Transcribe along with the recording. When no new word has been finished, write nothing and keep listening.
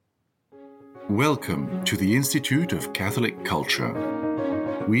Welcome to the Institute of Catholic Culture.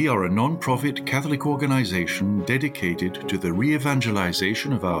 We are a non-profit Catholic organization dedicated to the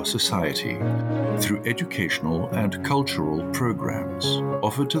re-evangelization of our society through educational and cultural programs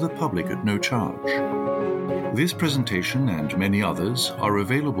offered to the public at no charge. This presentation and many others are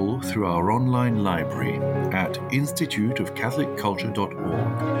available through our online library at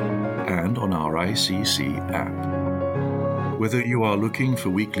instituteofcatholicculture.org and on our ICC app. Whether you are looking for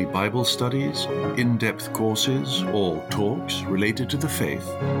weekly Bible studies, in-depth courses, or talks related to the faith,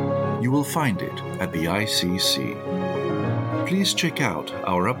 you will find it at the ICC. Please check out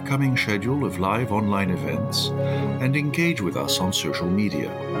our upcoming schedule of live online events and engage with us on social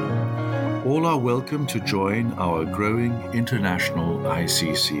media. All are welcome to join our growing international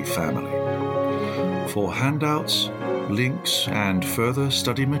ICC family. For handouts, links, and further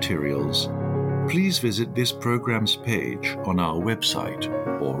study materials, please visit this program's page on our website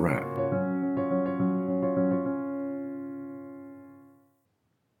or app.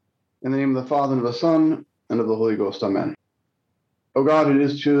 In the name of the Father, and of the Son, and of the Holy Ghost. Amen. O God, who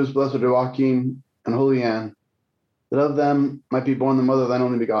didst choose blessed Joachim and holy Anne, that of them might be born the mother of thine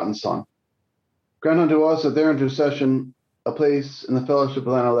only begotten Son, grant unto us at their intercession a place in the fellowship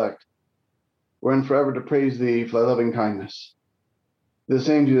of thine elect, wherein forever to praise thee for thy loving kindness. The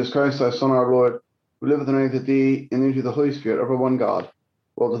same Jesus Christ, thy Son, our Lord, who liveth and reigneth with thee in the unity of the Holy Spirit, ever one God,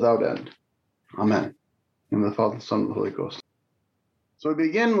 world without end. Amen. In the name of the Father, the Son, and the Holy Ghost. So we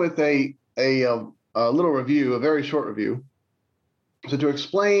begin with a little review, a very short review. So to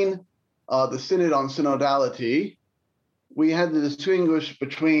explain the Synod on Synodality, we had to distinguish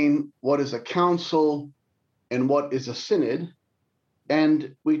between what is a council and what is a synod.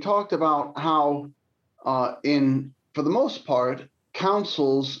 And we talked about how, for the most part,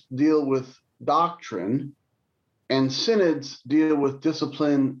 councils deal with doctrine and synods deal with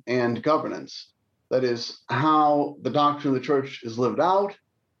discipline and governance. That is, how the doctrine of the church is lived out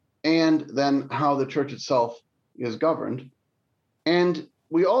and then how the church itself is governed. And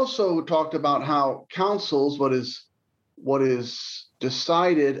we also talked about how councils, what is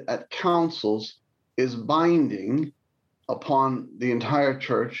decided at councils, is binding upon the entire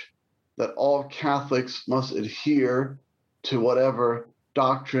church, that all Catholics must adhere to whatever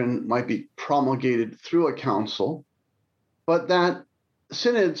doctrine might be promulgated through a council, but that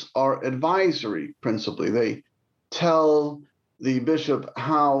synods are advisory principally. They tell the bishop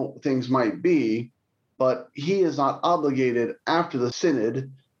how things might be, but he is not obligated after the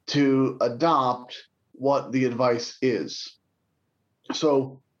synod to adopt what the advice is.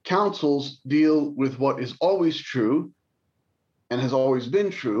 So councils deal with what is always true and has always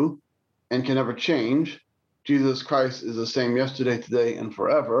been true and can never change. Jesus Christ is the same yesterday, today, and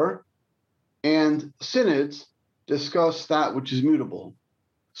forever. And synods discuss that which is mutable.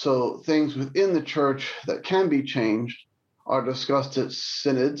 So things within the church that can be changed are discussed at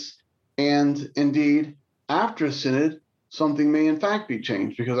synods. And indeed, after a synod, something may in fact be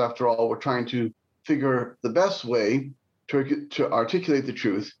changed, because after all, we're trying to figure the best way to articulate the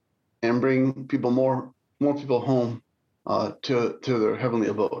truth and bring people more people home to their heavenly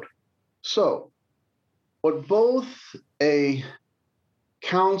abode. So what both a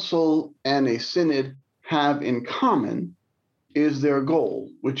council and a synod have in common is their goal,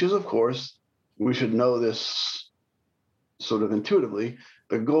 which is, of course, we should know this sort of intuitively,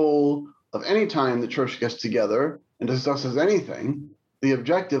 the goal of any time the church gets together and discusses anything, the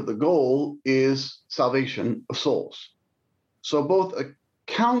objective, the goal is salvation of souls. So both a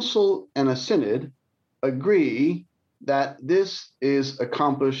council and a synod agree that this is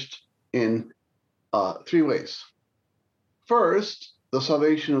accomplished in three ways. First, the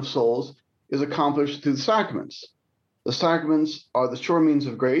salvation of souls is accomplished through the sacraments. The sacraments are the sure means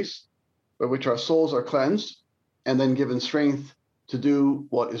of grace by which our souls are cleansed and then given strength to do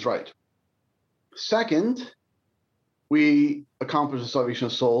what is right. Second, we accomplish the salvation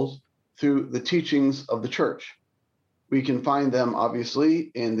of souls through the teachings of the church. We can find them,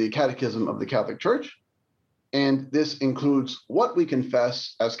 obviously, in the Catechism of the Catholic Church, and this includes what we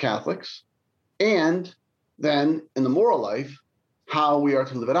confess as Catholics, and then in the moral life, how we are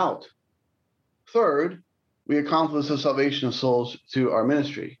to live it out. Third, we accomplish the salvation of souls through our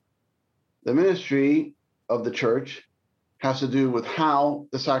ministry. The ministry of the church has to do with how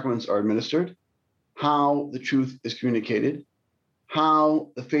the sacraments are administered, how the truth is communicated, how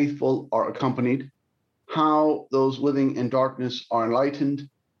the faithful are accompanied, how those living in darkness are enlightened,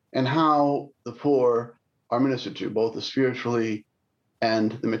 and how the poor are ministered to, both the spiritually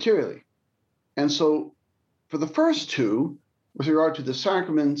and the materially. And so for the first two, with regard to the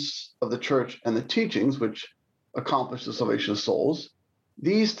sacraments of the church and the teachings which accomplish the salvation of souls,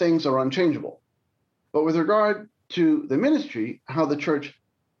 these things are unchangeable. But with regard to the ministry, how the church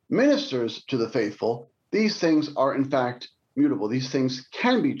ministers to the faithful, these things are in fact mutable. These things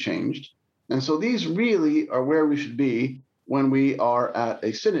can be changed. And so these really are where we should be when we are at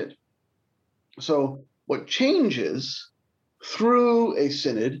a synod. So what changes through a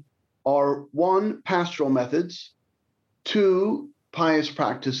synod are 1, pastoral methods, 2, pious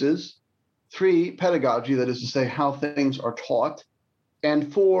practices, 3, pedagogy, that is to say, how things are taught,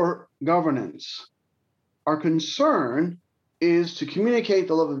 and 4, governance. Our concern is to communicate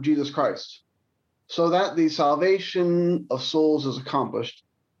the love of Jesus Christ so that the salvation of souls is accomplished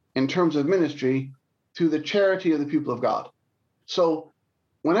in terms of ministry through the charity of the people of God. So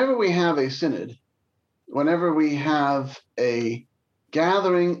whenever we have a synod, whenever we have a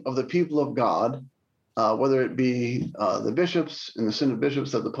gathering of the people of God, whether it be the bishops in the Synod of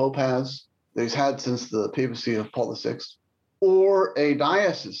Bishops that the Pope has, that he's had since the papacy of Paul VI, or a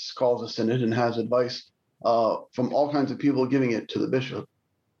diocese calls a synod and has advice from all kinds of people giving it to the bishop,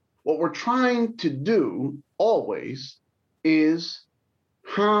 what we're trying to do always is,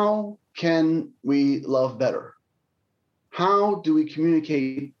 how can we love better? How do we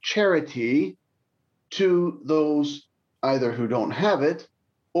communicate charity to those either who don't have it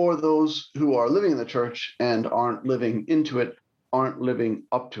or those who are living in the church and aren't living into it, aren't living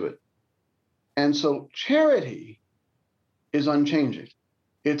up to it? And so charity is unchanging.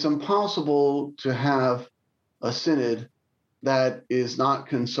 It's impossible to have a synod that is not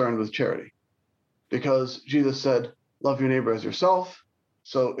concerned with charity, because Jesus said, love your neighbor as yourself.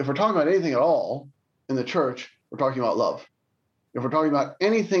 So if we're talking about anything at all in the church, we're talking about love. If we're talking about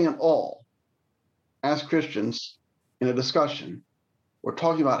anything at all as Christians in a discussion, we're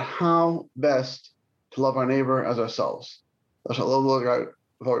talking about how best to love our neighbor as ourselves. Thou shalt love the Lord God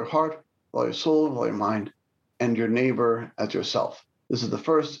with all your heart, with all your soul, with all your mind, and your neighbor as yourself. This is the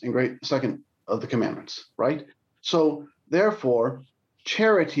first and great second of the commandments, right? So therefore,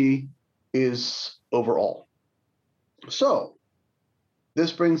 charity is overall. So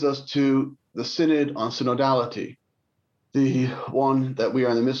this brings us to the Synod on Synodality. The one that we are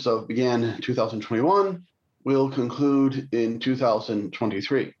in the midst of began in 2021, will conclude in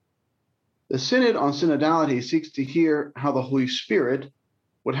 2023. The Synod on Synodality seeks to hear how the Holy Spirit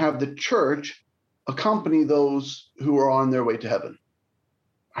would have the church accompany those who are on their way to heaven.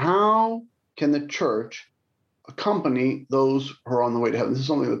 How can the church accompany those who are on the way to heaven? This is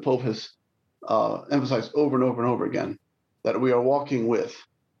something the Pope has emphasized over and over and over again, that we are walking with,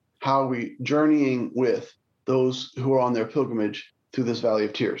 how we journeying with those who are on their pilgrimage through this valley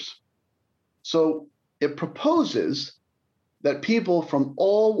of tears. So it proposes that people from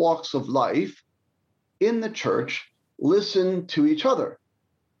all walks of life in the church listen to each other,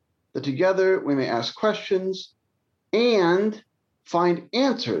 that together we may ask questions and find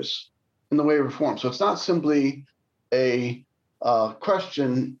answers in the way of reform. So it's not simply a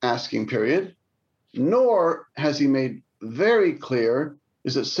question asking period, nor has he made very clear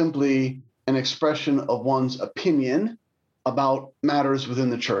is it simply an expression of one's opinion about matters within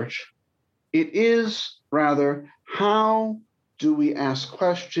the church. It is rather, how do we ask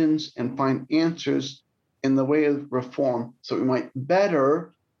questions and find answers in the way of reform so we might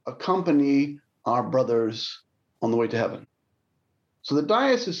better accompany our brothers on the way to heaven? So the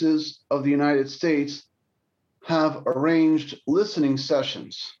dioceses of the United States have arranged listening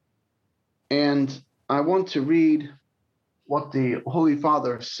sessions. And I want to read what the Holy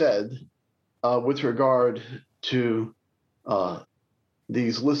Father said with regard to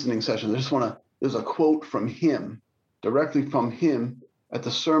these listening sessions. There's a quote from him, directly from him, at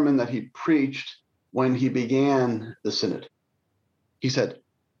the sermon that he preached when he began the synod. He said,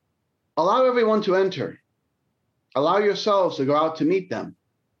 "Allow everyone to enter. Allow yourselves to go out to meet them,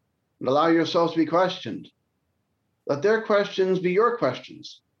 and allow yourselves to be questioned. Let their questions be your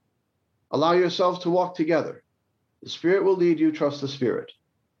questions. Allow yourselves to walk together. The Spirit will lead you, trust the Spirit.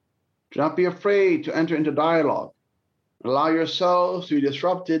 Do not be afraid to enter into dialogue. Allow yourselves to be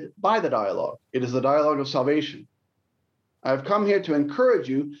disrupted by the dialogue. It is the dialogue of salvation. I have come here to encourage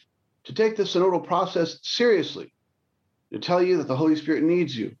you to take the synodal process seriously, to tell you that the Holy Spirit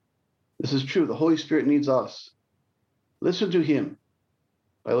needs you. This is true. The Holy Spirit needs us. Listen to him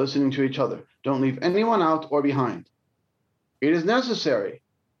by listening to each other. Don't leave anyone out or behind. It is necessary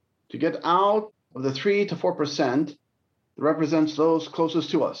to get out of the 3 to 4% that represents those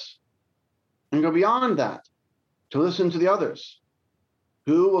closest to us, and go beyond that to listen to the others,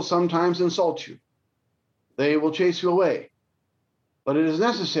 who will sometimes insult you. They will chase you away. But it is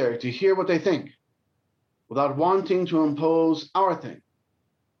necessary to hear what they think without wanting to impose our thing.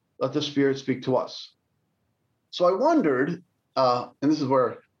 Let the Spirit speak to us." So I wondered and this is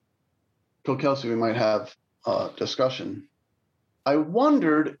where, Phil Kelsey, we might have discussion. I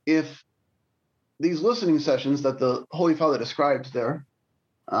wondered if these listening sessions that the Holy Father describes there,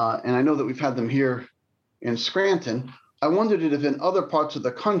 and I know that we've had them here in Scranton, I wondered if in other parts of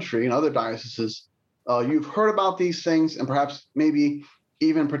the country, in other dioceses, you've heard about these things and perhaps maybe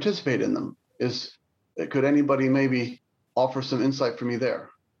even participate in them. Could anybody maybe offer some insight for me there?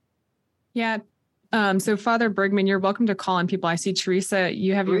 Yeah. So Father Bergman, you're welcome to call on people. I see Teresa,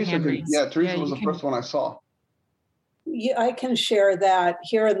 you have your hand raised. Yeah, Teresa was the first one I saw. Yeah, I can share that.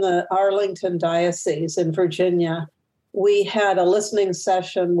 Here in the Arlington Diocese in Virginia, we had a listening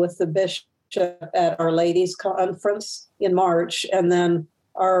session with the bishop at Our Lady's Conference in March, and then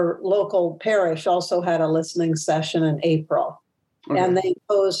our local parish also had a listening session in April. Okay. And they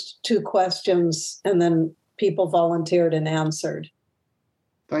posed 2 questions, and then people volunteered and answered.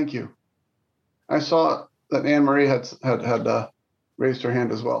 Thank you. I saw that Anne Marie had raised her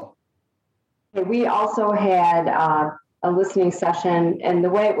hand as well. We also had a listening session, and the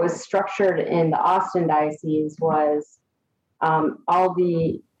way it was structured in the Austin Diocese was all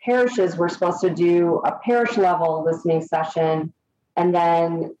the parishes were supposed to do a parish level listening session and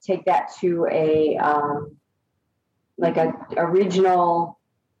then take that to a regional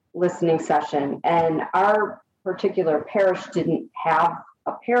listening session. And our particular parish didn't have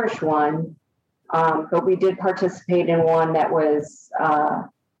a parish one, but we did participate in one that was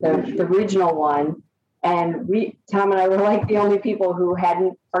the regional one. And Tom and I were like the only people who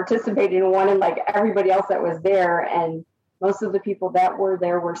hadn't participated in one, and like everybody else that was there. And most of the people that were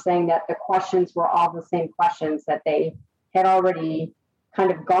there were saying that the questions were all the same questions that they had already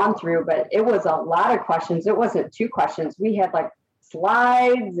kind of gone through, but it was a lot of questions. It wasn't 2 questions. We had like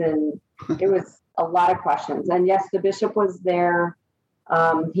slides, and it was a lot of questions. And yes, the bishop was there.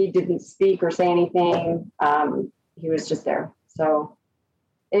 He didn't speak or say anything. He was just there. So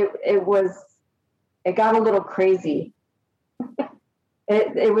it got a little crazy.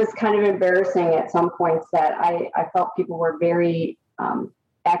 It was kind of embarrassing at some points that I felt people were very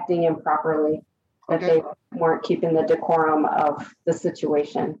acting improperly, that they weren't keeping the decorum of the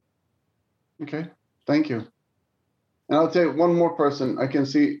situation. Okay, thank you. And I'll take one more person. I can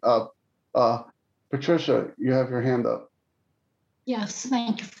see Patricia, you have your hand up. Yes,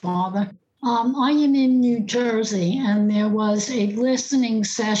 thank you, Father. I am in New Jersey, and there was a listening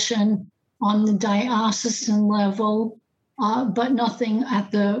session on the diocesan level, but nothing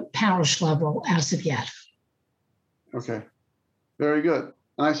at the parish level as of yet. Okay, very good.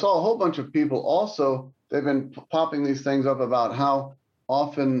 And I saw a whole bunch of people also, they've been popping these things up about how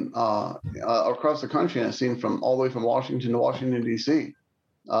often across the country, and I've seen from all the way from Washington to Washington, D.C.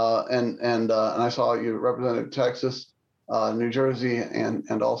 And I saw you represented Texas, New Jersey,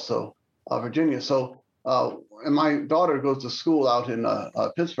 and also Virginia. So, and my daughter goes to school out in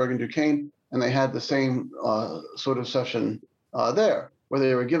Pittsburgh and Duquesne, and they had the same sort of session there, where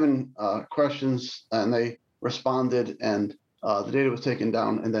they were given questions and they responded, and the data was taken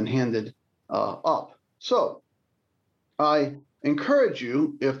down and then handed up. So I encourage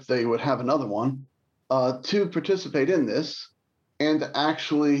you, if they would have another one, to participate in this and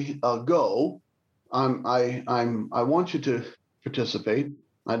actually go. I want you to participate.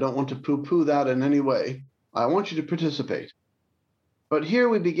 I don't want to poo-poo that in any way. I want you to participate. But here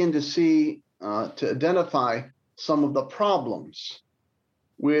we begin to see, to identify some of the problems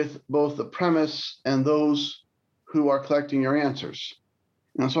with both the premise and those who are collecting your answers.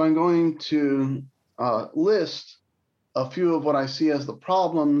 And so I'm going to list a few of what I see as the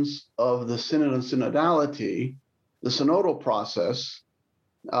problems of the synod and synodality, the synodal process,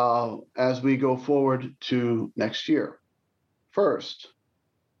 as we go forward to next year. First,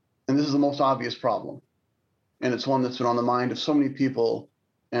 and this is the most obvious problem, and it's one that's been on the mind of so many people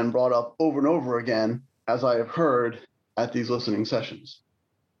and brought up over and over again, as I have heard at these listening sessions.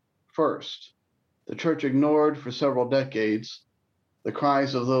 First, the Church ignored for several decades the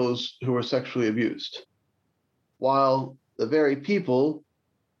cries of those who were sexually abused, while the very people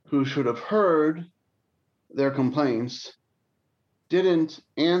who should have heard their complaints didn't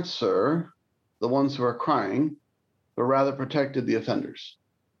answer the ones who are crying, but rather protected the offenders.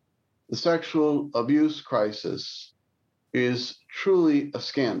 The sexual abuse crisis is truly a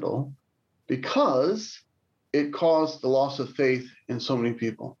scandal because it caused the loss of faith in so many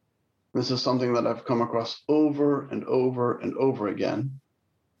people. This is something that I've come across over and over and over again,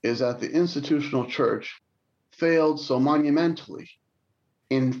 is that the institutional church failed so monumentally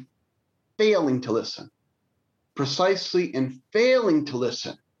in failing to listen. Precisely in failing to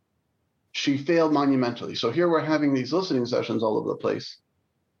listen, she failed monumentally. So here we're having these listening sessions all over the place.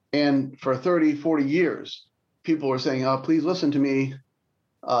 And for 30, 40 years, people were saying, please listen to me,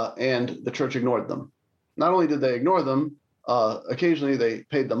 and the church ignored them. Not only did they ignore them, occasionally they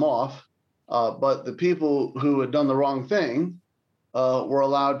paid them off, but the people who had done the wrong thing were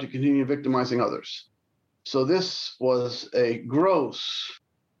allowed to continue victimizing others. So this was a gross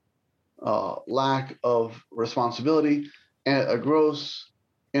lack of responsibility and a gross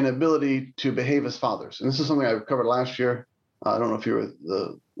inability to behave as fathers. And this is something I covered last year. I don't know if you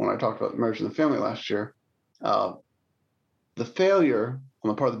were when I talked about marriage and the family last year. The failure on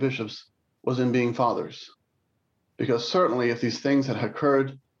the part of the bishops was in being fathers. Because certainly if these things had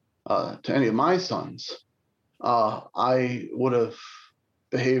occurred to any of my sons, I would have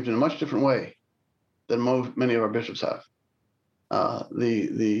behaved in a much different way than many of our bishops have.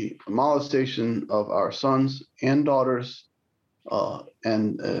 The molestation of our sons and daughters,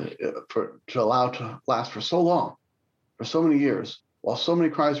 and to allow to last for so long, for so many years, while so many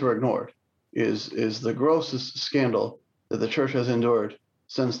cries were ignored, is the grossest scandal that the church has endured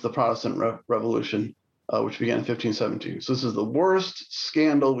since the Protestant Revolution, which began in 1517. So this is the worst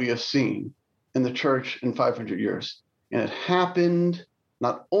scandal we have seen in the church in 500 years. And it happened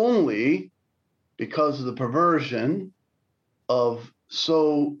not only because of the perversion of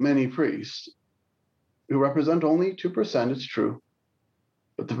so many priests, who represent only 2%, it's true,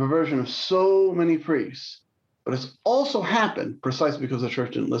 but the perversion of so many priests, but it's also happened precisely because the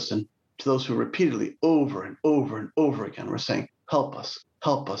church didn't listen to those who repeatedly, over and over and over again, were saying, help us,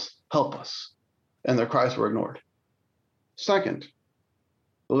 help us, help us. And their cries were ignored. Second,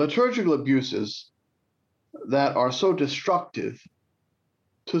 the liturgical abuses that are so destructive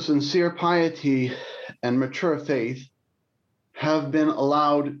to sincere piety and mature faith have been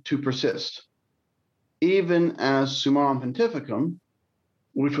allowed to persist, even as Summarum Pontificum,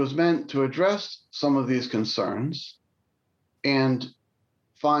 which was meant to address some of these concerns and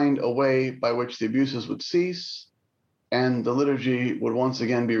find a way by which the abuses would cease and the liturgy would once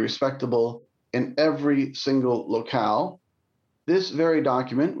again be respectable in every single locale. This very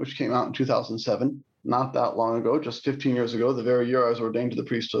document, which came out in 2007, not that long ago, just 15 years ago, the very year I was ordained to the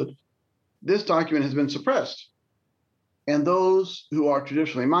priesthood, this document has been suppressed. And those who are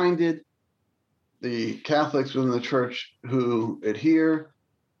traditionally minded, the Catholics within the church who adhere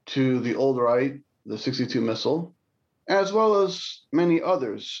to the old rite, the 62 Missal, as well as many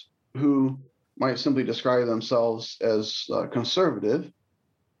others who might simply describe themselves as conservative,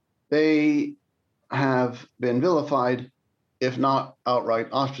 they have been vilified, if not outright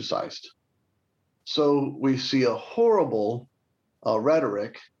ostracized. So we see a horrible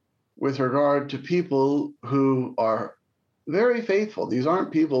rhetoric with regard to people who are very faithful. These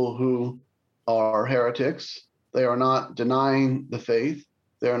aren't people who are heretics. They are not denying the faith.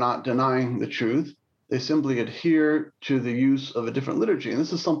 They are not denying the truth. They simply adhere to the use of a different liturgy. And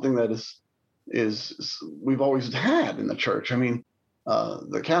this is something that is we've always had in the church. I mean,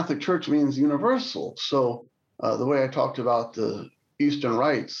 the Catholic Church means universal. So the way I talked about the Eastern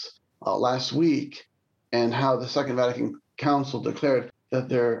rites last week and how the Second Vatican Council declared that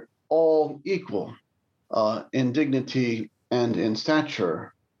they're all equal in dignity and in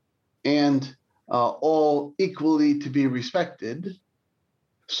stature, and all equally to be respected.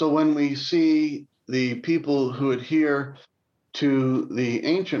 So when we see the people who adhere to the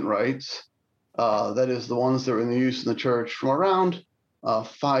ancient rites, that is the ones that were in use in the church from around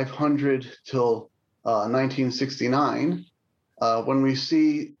 500 till 1969, when we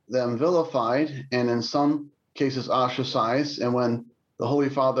see them vilified and in some cases ostracized, and when the Holy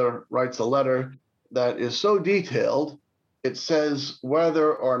Father writes a letter that is so detailed, it says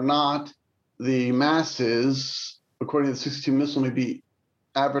whether or not the masses, according to the 62 Missal, may be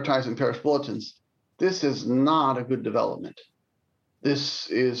advertised in parish bulletins. This is not a good development. This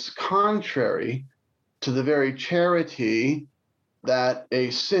is contrary to the very charity that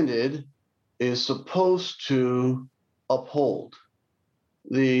a synod is supposed to uphold.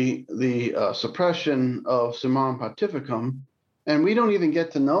 The suppression of Summarum Pontificum, and we don't even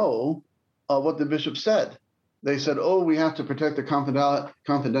get to know what the bishop said. They said, we have to protect the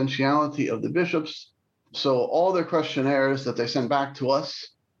confidentiality of the bishops. So all their questionnaires that they sent back to us,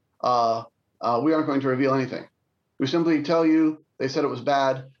 we aren't going to reveal anything. We simply tell you they said it was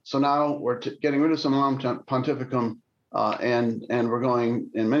bad. So now we're getting rid of Summarum Pontificum, and we're going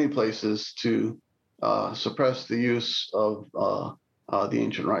in many places to suppress the use of the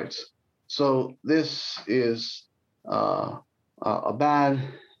ancient rites. So this is a bad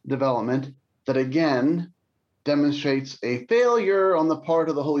development that again demonstrates a failure on the part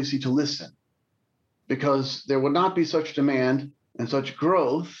of the Holy See to listen, because there would not be such demand and such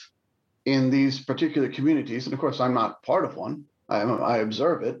growth in these particular communities. And of course, I'm not part of one. I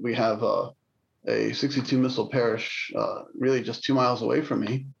observe it. We have a 62 missile parish, really just 2 miles away from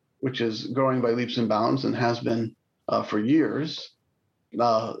me, which is growing by leaps and bounds and has been for years.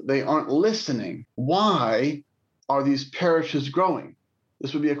 They aren't listening. Why are these parishes growing?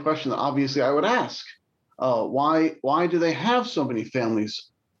 This would be a question that obviously I would ask. Why do they have so many families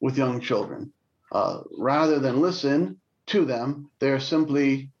with young children? Rather than listen to them, they're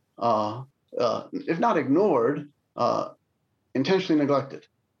simply, if not ignored, intentionally neglected.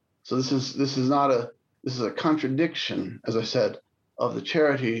 So this is a contradiction, as I said, of the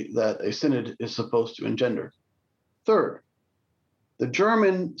charity that a synod is supposed to engender. Third, the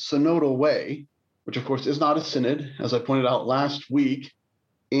German synodal way, which of course is not a synod, as I pointed out last week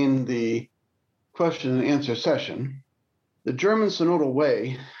in the question and answer session, the German synodal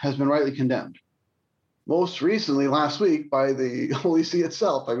way has been rightly condemned. Most recently, last week, by the Holy See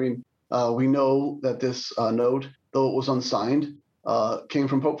itself. I mean, we know that this note, though it was unsigned, came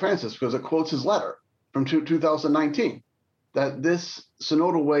from Pope Francis because it quotes his letter from 2019, that this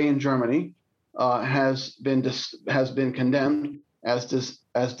synodal way in Germany has been condemned as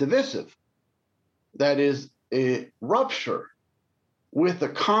divisive. That is a rupture with the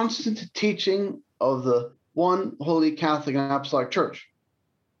constant teaching of the one holy Catholic and Apostolic Church.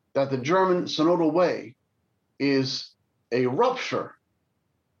 That the German synodal way is a rupture,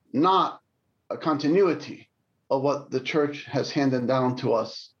 not a continuity of what the Church has handed down to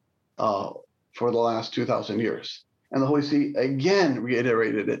us for the last 2,000 years. And the Holy See again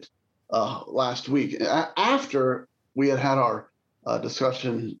reiterated it last week. After we had our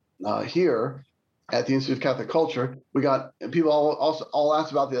discussion here at the Institute of Catholic Culture, we got people all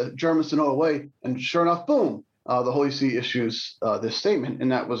asked about the German synodal way, and sure enough, boom, the Holy See issues this statement,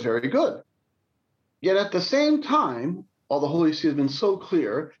 and that was very good. Yet at the same time, while the Holy See has been so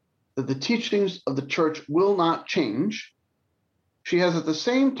clear that the teachings of the Church will not change, she has at the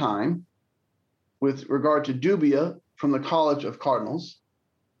same time, with regard to dubia from the College of Cardinals,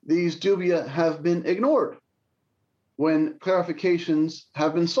 these dubia have been ignored when clarifications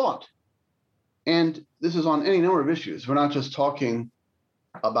have been sought. And this is on any number of issues. We're not just talking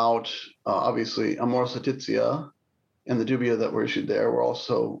about, obviously, Amoris Laetitia and the dubia that were issued there. We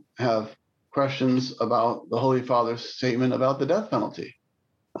also have questions about the Holy Father's statement about the death penalty.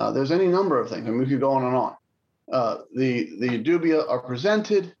 There's any number of things. I mean, we could go on and on. The dubia are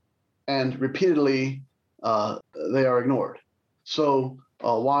presented, and repeatedly they are ignored. So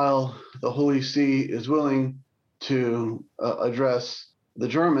while the Holy See is willing to address the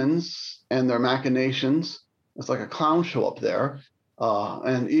Germans and their machinations, it's like a clown show up there,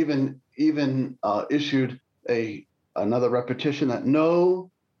 and even issued another repetition that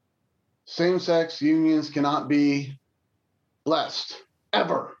no same-sex unions cannot be blessed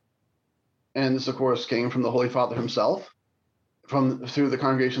ever. And this, of course, came from the Holy Father himself, through the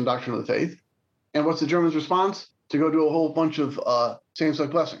Congregation Doctrine of the Faith. And what's the Germans' response? To go do a whole bunch of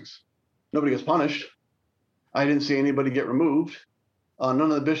same-sex blessings. Nobody gets punished. I didn't see anybody get removed. None of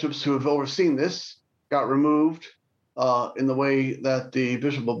the bishops who have overseen this got removed in the way that the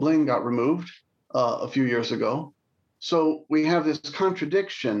Bishop of Bling got removed a few years ago. So we have this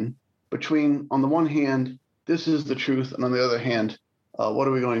contradiction between, on the one hand, this is the truth, and on the other hand, what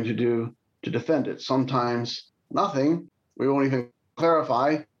are we going to do to defend it? Sometimes nothing. We won't even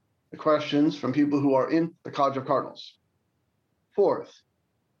clarify the questions from people who are in the College of Cardinals. Fourth,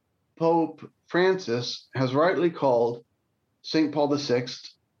 Pope Francis has rightly called St. Paul VI,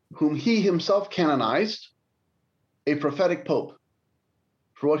 whom he himself canonized, a prophetic pope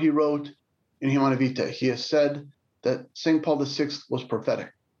for what he wrote in Humanae Vitae. He has said that St. Paul VI was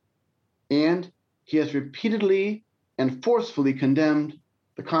prophetic. And he has repeatedly and forcefully condemned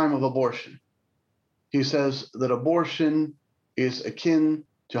the crime of abortion. He says that abortion is akin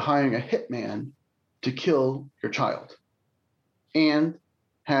to hiring a hitman to kill your child, and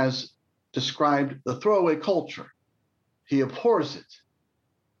has described the throwaway culture. He abhors it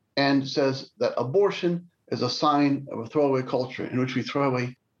and says that abortion is a sign of a throwaway culture in which we throw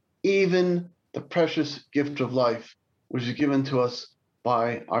away even the precious gift of life, which is given to us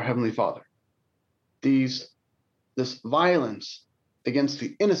by our Heavenly Father. This violence against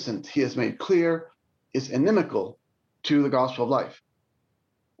the innocent, he has made clear, is inimical to the gospel of life.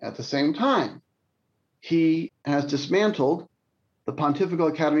 At the same time, he has dismantled the Pontifical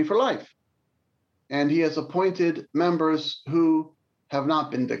Academy for Life, and he has appointed members who have not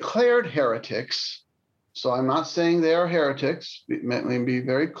been declared heretics. So I'm not saying they are heretics. Let me be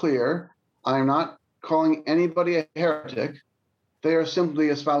very clear. I'm not calling anybody a heretic. They are simply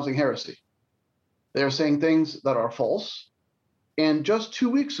espousing heresy. They are saying things that are false. And just 2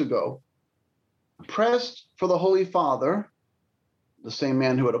 weeks ago, pressed for the Holy Father, the same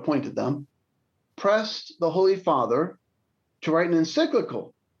man who had appointed them, pressed the Holy Father to write an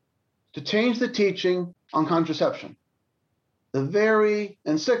encyclical to change the teaching on contraception. The very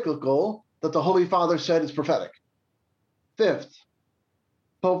encyclical that the Holy Father said is prophetic. Fifth,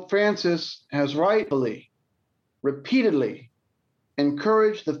 Pope Francis has rightfully, repeatedly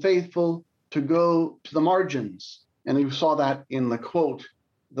encouraged the faithful to go to the margins. And you saw that in the quote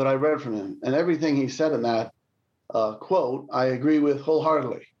that I read from him. And everything he said in that quote, I agree with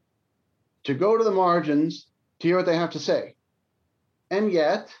wholeheartedly. To go to the margins to hear what they have to say. And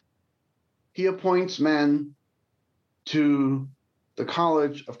yet, he appoints men to the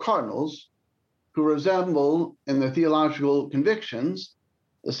College of Cardinals who resemble in their theological convictions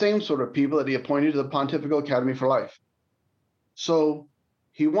the same sort of people that he appointed to the Pontifical Academy for Life. So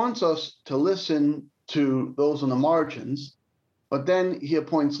he wants us to listen to those on the margins, but then he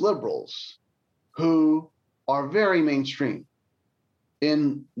appoints liberals who are very mainstream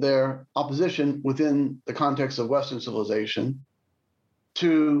in their opposition within the context of Western civilization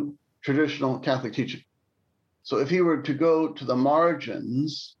to traditional Catholic teaching. So if he were to go to the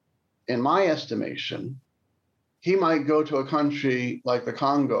margins, in my estimation, he might go to a country like the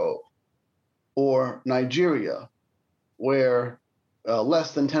Congo or Nigeria, where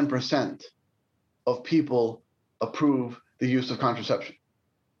less than 10% of people approve the use of contraception.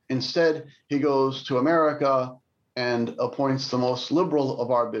 Instead, he goes to America and appoints the most liberal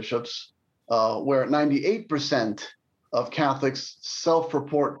of our bishops, where 98% of Catholics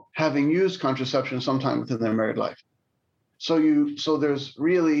self-report having used contraception sometime within their married life. So there's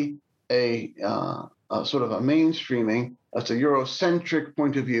really a sort of a mainstreaming, that's a Eurocentric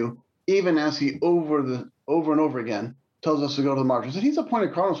point of view, even as he over and over again tells us to go to the margins. And he's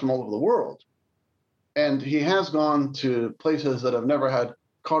appointed cardinals from all over the world. And he has gone to places that have never had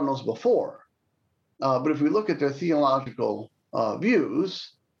cardinals before. But if we look at their theological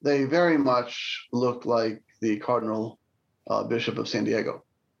views, they very much look like the Cardinal Bishop of San Diego,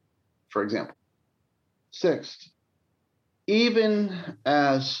 for example. Sixth, even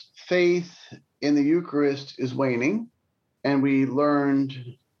as faith in the Eucharist is waning, and we learned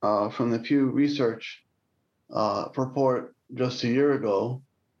from the Pew Research report just a year ago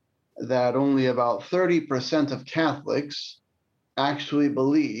that only about 30% of Catholics actually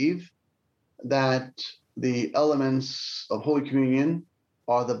believe that the elements of Holy Communion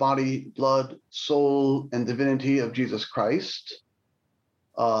are the body, blood, soul, and divinity of Jesus Christ,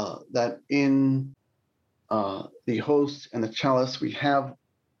 that in the host and the chalice we have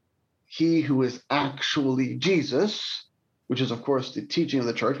he who is actually Jesus, which is, of course, the teaching of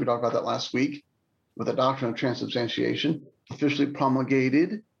the church. We talked about that last week with the doctrine of transubstantiation, officially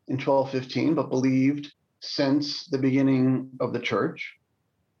promulgated in 1215, but believed since the beginning of the church.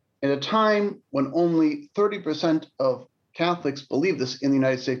 At a time when only 30% of Catholics believe this in the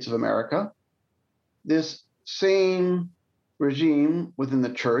United States of America, this same regime within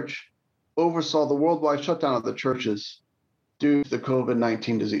the church oversaw the worldwide shutdown of the churches due to the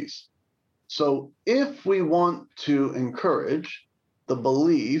COVID-19 disease. So if we want to encourage the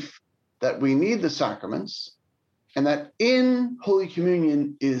belief that we need the sacraments and that in Holy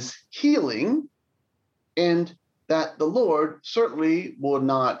Communion is healing, and that the Lord certainly would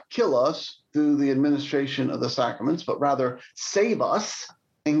not kill us through the administration of the sacraments, but rather save us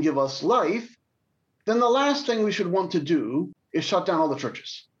and give us life, then the last thing we should want to do is shut down all the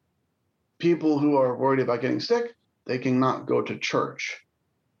churches. People who are worried about getting sick, they cannot go to church.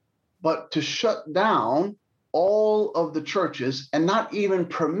 But to shut down all of the churches and not even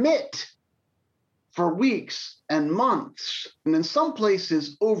permit for weeks and months, and in some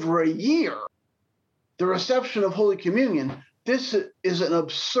places over a year, the reception of Holy Communion, this is an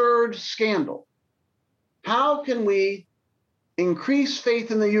absurd scandal. How can we increase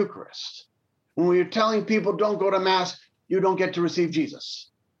faith in the Eucharist when we're telling people don't go to Mass, you don't get to receive Jesus?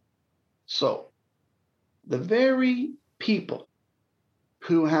 So, the very people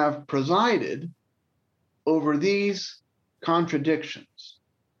who have presided over these contradictions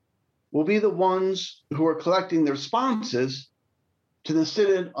will be the ones who are collecting the responses to the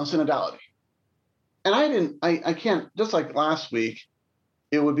Synod on Synodality. And I can't, just like last week,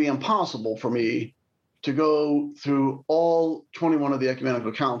 it would be impossible for me to go through all 21 of the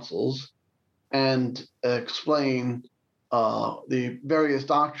ecumenical councils and explain the various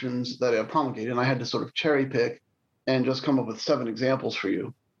doctrines that are promulgated. And I had to sort of cherry pick and just come up with 7 examples for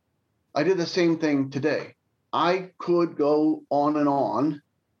you. I did the same thing today. I could go on and on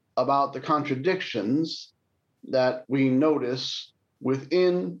about the contradictions that we notice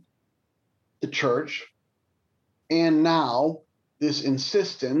within the church, and now this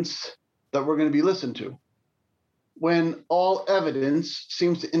insistence that we're going to be listened to, when all evidence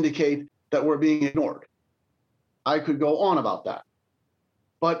seems to indicate that were being ignored. I could go on about that.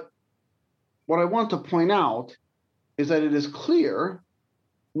 But what I want to point out is that it is clear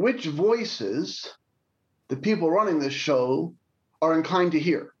which voices the people running this show are inclined to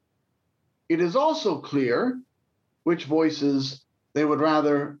hear. It is also clear which voices they would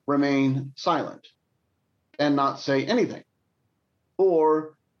rather remain silent and not say anything,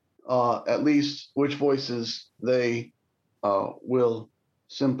 or at least which voices they will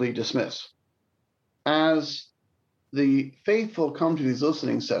simply dismiss. As the faithful come to these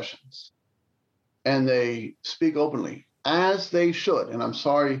listening sessions and they speak openly, as they should, and I'm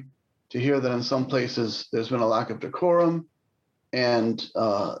sorry to hear that in some places there's been a lack of decorum, and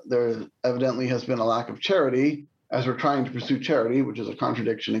there evidently has been a lack of charity as we're trying to pursue charity, which is a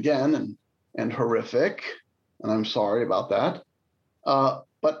contradiction again and horrific, and I'm sorry about that.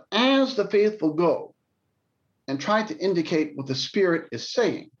 But as the faithful go and try to indicate what the Spirit is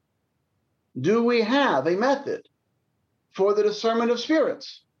saying, do we have a method for the discernment of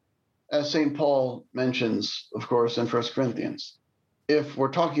spirits? As St. Paul mentions, of course, in 1 Corinthians. If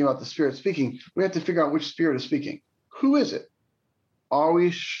we're talking about the Spirit speaking, we have to figure out which Spirit is speaking. Who is it? Are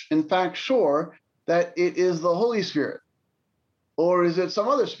we in fact sure that it is the Holy Spirit? Or is it some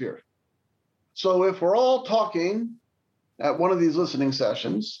other spirit? So if we're all talking at one of these listening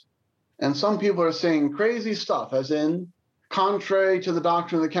sessions, and some people are saying crazy stuff, as in contrary to the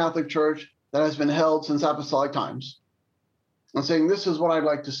doctrine of the Catholic Church that has been held since apostolic times, and saying this is what I'd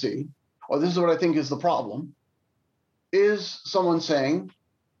like to see, or this is what I think is the problem, is someone saying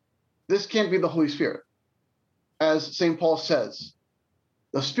this can't be the Holy Spirit? As St. Paul says,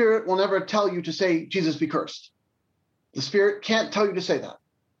 the Spirit will never tell you to say Jesus be cursed. The Spirit can't tell you to say that.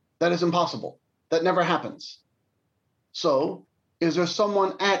 That is impossible. That never happens. So is there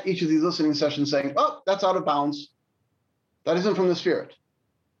someone at each of these listening sessions saying, oh, that's out of bounds? That isn't from the Spirit.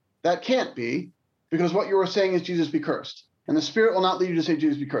 That can't be, because what you are saying is Jesus be cursed. And the Spirit will not lead you to say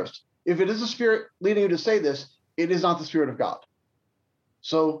Jesus be cursed. If it is the Spirit leading you to say this, it is not the Spirit of God.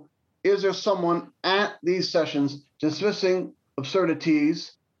 So is there someone at these sessions dismissing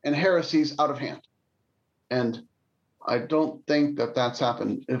absurdities and heresies out of hand? And I don't think that that's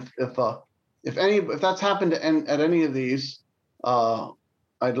happened. If that's happened at any of these,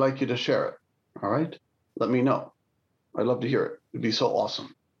 I'd like you to share it. All right? Let me know. I'd love to hear it. It'd be so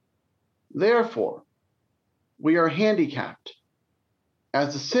awesome. Therefore, we are handicapped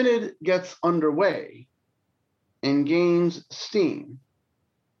as the synod gets underway and gains steam.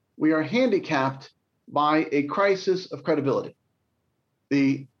 We are handicapped by a crisis of credibility.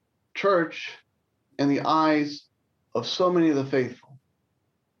 The church, in the eyes of so many of the faithful,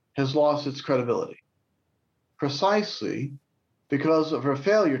 has lost its credibility precisely because of her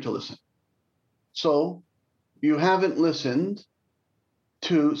failure to listen. So you haven't listened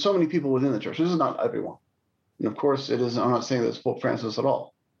to so many people within the church. This is not everyone. And of course, it is. I'm not saying that it's Pope Francis at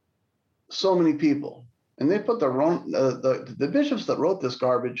all. So many people. And they put their own, the bishops that wrote this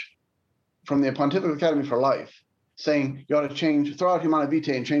garbage from the Pontifical Academy for Life, saying you ought to throw out Humana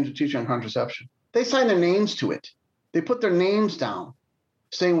Vitae and change the teaching on contraception. They sign their names to it. They put their names down,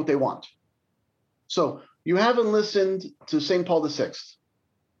 saying what they want. So you haven't listened to St. Paul VI.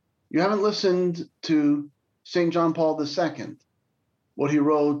 You haven't listened to St. John Paul II, what he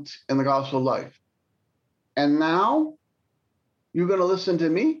wrote in the Gospel of Life. And now you're going to listen to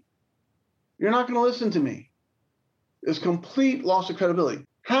me? You're not going to listen to me. There's complete loss of credibility.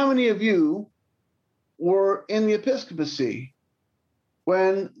 How many of you were in the episcopacy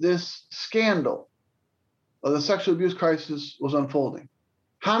when this scandal of the sexual abuse crisis was unfolding?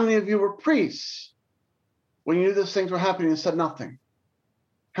 How many of you were priests when you knew these things were happening and said nothing?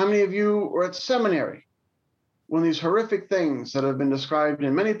 How many of you were at seminary when these horrific things that have been described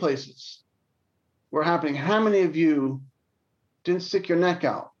in many places were happening? How many of you didn't stick your neck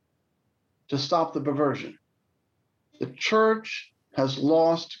out to stop the perversion? The church has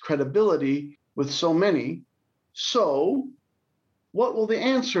lost credibility with so many. So what will the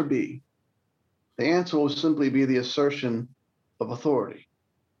answer be? The answer will simply be the assertion of authority.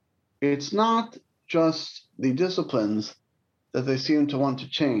 It's not just the disciplines that they seem to want to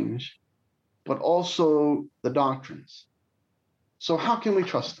change, but also the doctrines. So how can we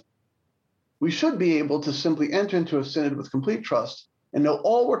trust them? We should be able to simply enter into a synod with complete trust and know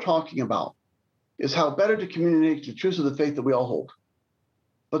all we're talking about is how better to communicate the truths of the faith that we all hold.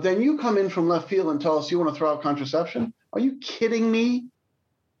 But then you come in from left field and tell us you want to throw out contraception? Are you kidding me?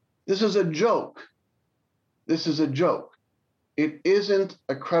 This is a joke. This is a joke. It isn't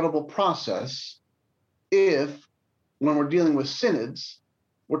a credible process if, when we're dealing with synods,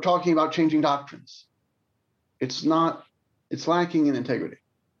 we're talking about changing doctrines. It's lacking in integrity.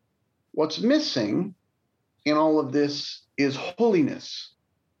 What's missing in all of this is holiness.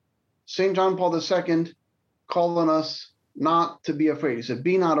 St. John Paul II called on us not to be afraid. He said,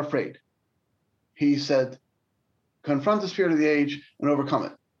 be not afraid. He said, confront the spirit of the age and overcome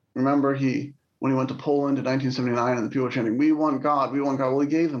it. Remember, when he went to Poland in 1979 and the people were chanting, we want God, we want God. Well, he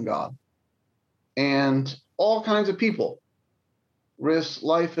gave them God. And all kinds of people risked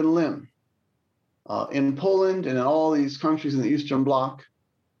life and limb in Poland and in all these countries in the Eastern Bloc.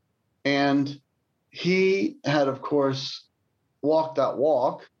 And he had, of course, walked that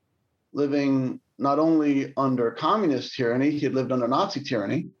walk, living not only under communist tyranny, he had lived under Nazi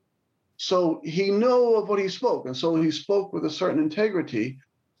tyranny. So he knew of what he spoke. And so he spoke with a certain integrity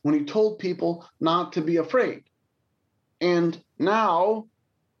when he told people not to be afraid. And now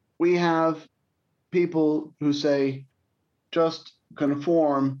we have people who say, just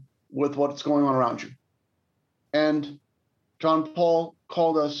conform with what's going on around you. And John Paul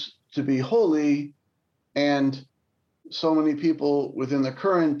called us to be holy, and so many people within the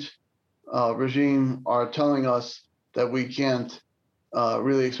current regime are telling us that we can't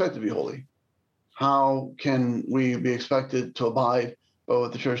really expect to be holy. How can we be expected to abide by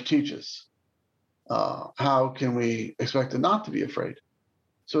what the church teaches? How can we expect not to be afraid?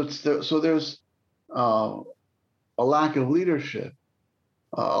 So there's a lack of leadership,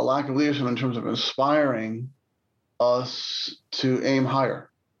 in terms of inspiring us to aim higher.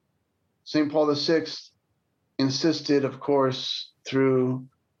 St. Paul VI insisted, of course, through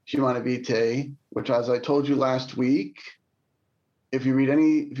Humanae Vitae, which, as I told you last week, if you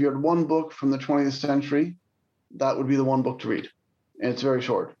had one book from the 20th century, that would be the one book to read. And it's very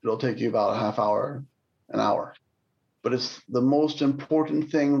short. It'll take you about a half hour, an hour. But it's the most important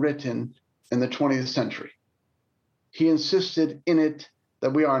thing written in the 20th century. He insisted in it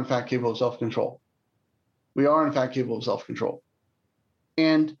that we are, in fact, capable of self-control. We are, in fact, capable of self-control.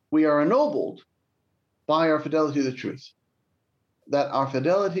 And we are ennobled by our fidelity to the truth. That our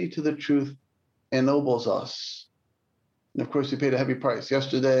fidelity to the truth ennobles us. And of course, we paid a heavy price.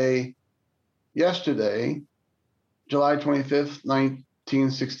 Yesterday, July 25th,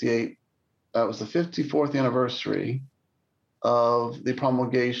 1968, that was the 54th anniversary of the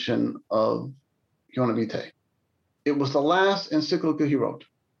promulgation of Humanae Vitae. It was the last encyclical he wrote.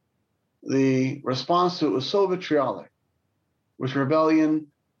 The response to it was so vitriolic, with rebellion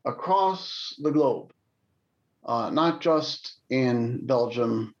across the globe, not just in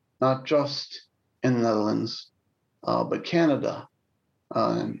Belgium, not just in the Netherlands, but Canada.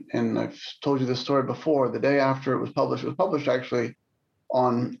 And I've told you this story before. The day after it was published actually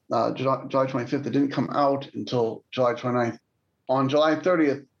on July 25th. It didn't come out until July 29th. On July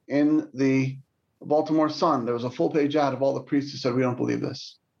 30th, in the Baltimore Sun, there was a full-page ad of all the priests who said, we don't believe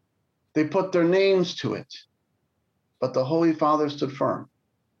this. They put their names to it, but the Holy Father stood firm.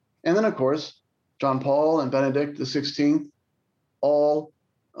 And then, of course, John Paul and Benedict XVI,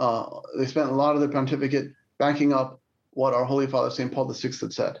 they spent a lot of their pontificate backing up what our Holy Father, St. Paul VI,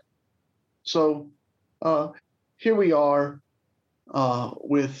 had said. So here we are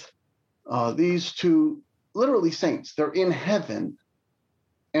with these two literally saints. They're in heaven,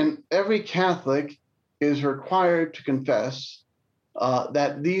 and every Catholic is required to confess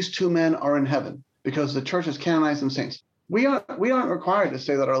that these two men are in heaven because the church has canonized them saints. We aren't required to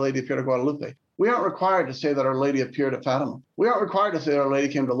say that Our Lady appeared at Guadalupe. We aren't required to say that Our Lady appeared at Fatima. We aren't required to say that Our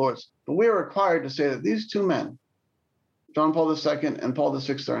Lady came to Lourdes. But we are required to say that these two men, John Paul II and Paul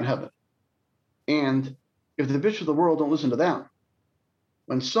VI, are in heaven. And if the bishops of the world don't listen to them,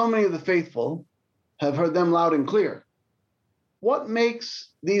 when so many of the faithful have heard them loud and clear, what makes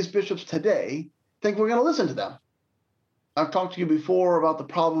these bishops today think we're going to listen to them? I've talked to you before about the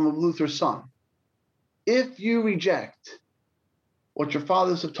problem of Luther's son. If you reject what your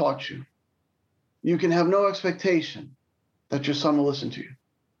fathers have taught you, you can have no expectation that your son will listen to you.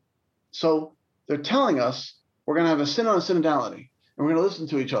 So they're telling us we're going to have a synod of synodality, and we're going to listen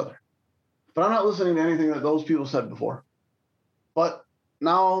to each other. But I'm not listening to anything that those people said before. But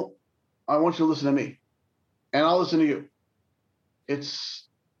now I want you to listen to me, and I'll listen to you. It's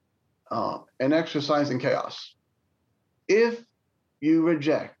an exercise in chaos. If you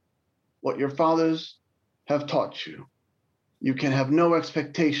reject what your fathers have taught you, you can have no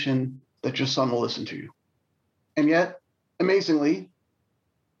expectation that your son will listen to you. And yet, amazingly,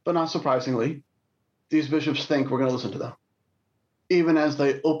 but not surprisingly, these bishops think we're going to listen to them, even as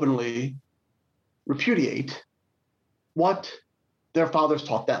they openly repudiate what their fathers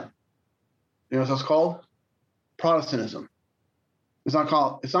taught them. You know what that's called? Protestantism. It's not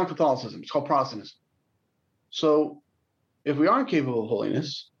Catholicism. It's called Protestantism. So if we aren't capable of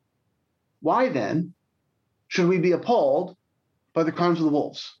holiness, why then should we be appalled by the crimes of the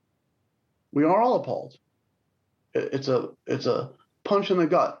wolves? We are all appalled. It's a punch in the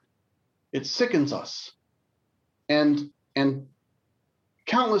gut. It sickens us. And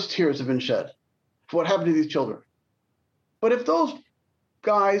countless tears have been shed for what happened to these children. But if those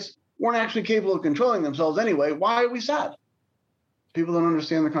guys weren't actually capable of controlling themselves anyway, why are we sad? People don't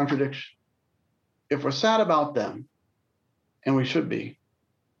understand the contradiction. If we're sad about them, and we should be,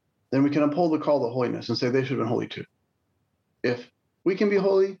 then we can uphold the call to holiness and say they should have been holy too. If we can be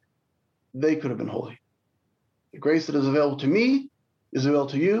holy, they could have been holy. The grace that is available to me is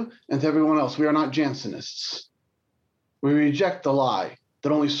available to you and to everyone else. We are not Jansenists. We reject the lie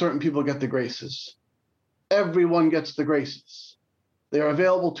that only certain people get the graces. Everyone gets the graces. They are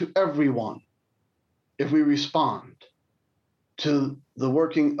available to everyone if we respond to the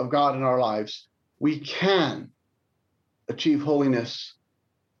working of God in our lives. We can achieve holiness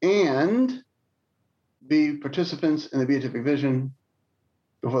and be participants in the beatific vision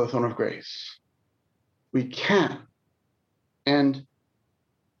before the throne of grace. We can. And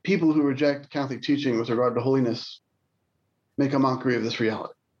people who reject Catholic teaching with regard to holiness make a mockery of this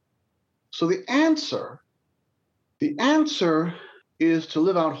reality. So the answer is to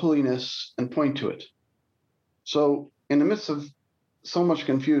live out holiness and point to it. So in the midst of so much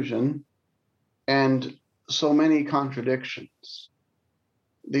confusion and so many contradictions,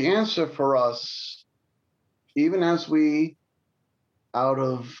 the answer for us, even as we, out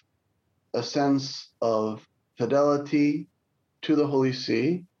of a sense of fidelity to the Holy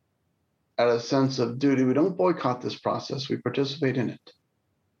See, out of a sense of duty, we don't boycott this process, we participate in it.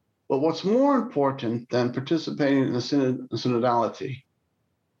 But what's more important than participating in the synodality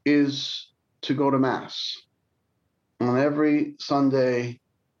is to go to Mass on every Sunday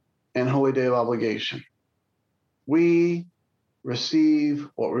and holy day of obligation. We receive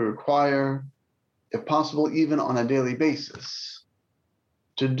what we require, if possible, even on a daily basis,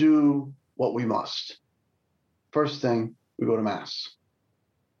 to do what we must. First thing, we go to Mass.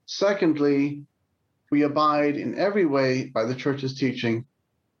 Secondly, we abide in every way by the Church's teaching.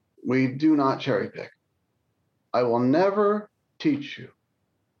 We do not cherry pick. I will never teach you.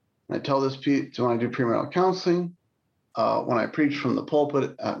 And I tell this to when I do premarital counseling, when I preach from the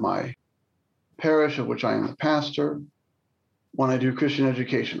pulpit at my parish of which I am the pastor, when I do Christian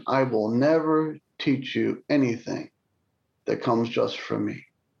education, I will never teach you anything that comes just from me.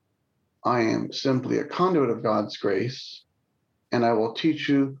 I am simply a conduit of God's grace, and I will teach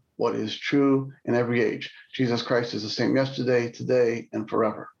you what is true in every age. Jesus Christ is the same yesterday, today, and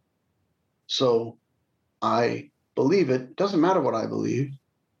forever. So I believe it. It doesn't matter what I believe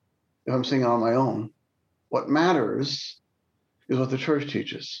if I'm saying it on my own. What matters is what the Church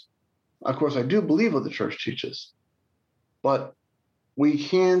teaches. Of course, I do believe what the Church teaches, but we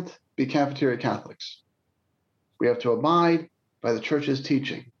can't be cafeteria Catholics. We have to abide by the Church's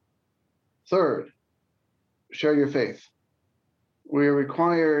teaching. Third, share your faith. We are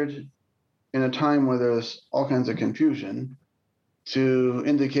required, in a time where there's all kinds of confusion, to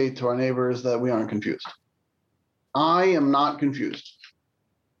indicate to our neighbors that we aren't confused. I am not confused.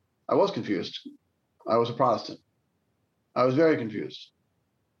 I was confused. I was a Protestant. I was very confused.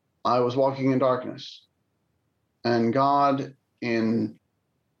 I was walking in darkness. And God, in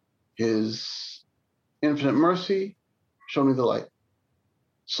his infinite mercy, showed me the light.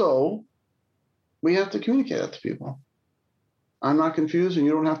 So we have to communicate that to people. I'm not confused, and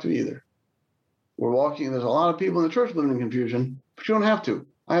you don't have to either. We're walking, there's a lot of people in the church living in confusion, but you don't have to.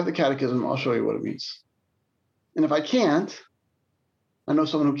 I have the catechism, I'll show you what it means. And if I can't, I know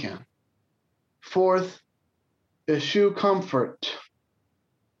someone who can. Fourth, eschew comfort.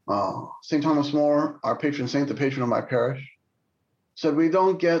 St. Thomas More, our patron saint, the patron of my parish, said we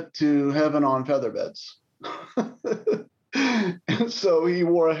don't get to heaven on feather beds. And so he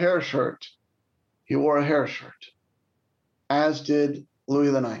wore a hair shirt. As did Louis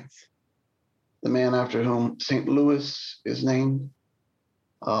IX, the man after whom St. Louis is named.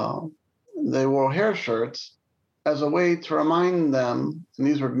 They wore hair shirts as a way to remind them, and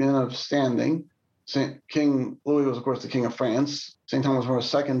these were men of standing. King Louis was, of course, the King of France. St. Thomas was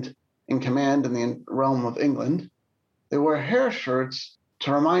second in command in the realm of England. They wore hair shirts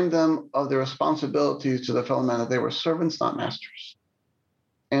to remind them of their responsibilities to their fellow men, that they were servants, not masters.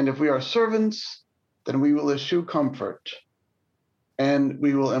 And if we are servants, then we will eschew comfort and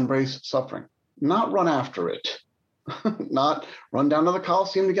we will embrace suffering, not run after it, not run down to the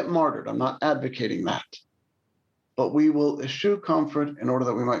Colosseum to get martyred. I'm not advocating that. But we will eschew comfort in order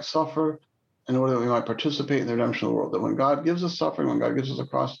that we might suffer, in order that we might participate in the redemption of the world. That when God gives us suffering, when God gives us a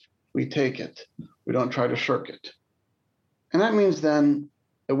cross, we take it. We don't try to shirk it. And that means then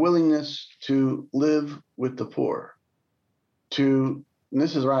a willingness to live with the poor, and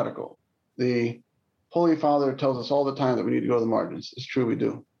this is radical, The Holy Father tells us all the time that we need to go to the margins. It's true, we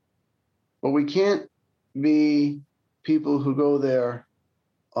do. But we can't be people who go there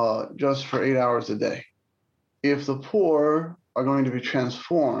just for 8 hours a day. If the poor are going to be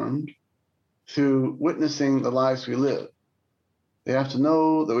transformed through witnessing the lives we live, they have to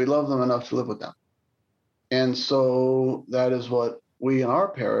know that we love them enough to live with them. And so that is what we in our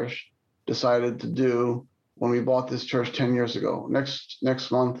parish decided to do when we bought this church 10 years ago.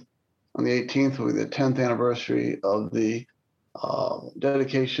 Next month, on the 18th, will be the 10th anniversary of the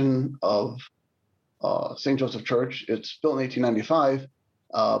dedication of St. Joseph Church. It's built in 1895,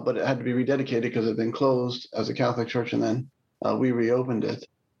 but it had to be rededicated because it had been closed as a Catholic church, and then we reopened it.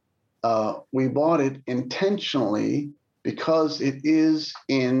 We bought it intentionally because it is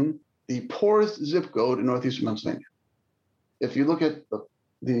in the poorest zip code in northeastern Pennsylvania. If you look at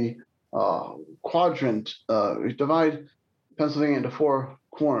the quadrant, we divide Pennsylvania into four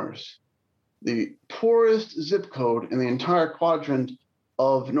corners. The poorest zip code in the entire quadrant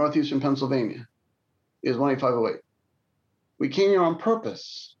of northeastern Pennsylvania is 18508. We came here on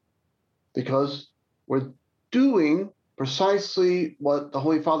purpose because we're doing precisely what the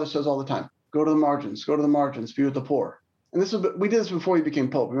Holy Father says all the time. Go to the margins, be with the poor. And we did this before he became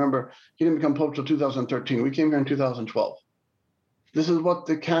Pope. Remember, he didn't become Pope till 2013. We came here in 2012. This is what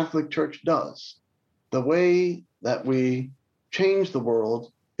the Catholic Church does. The way that we change the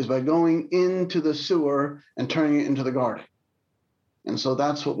world is by going into the sewer and turning it into the garden. And so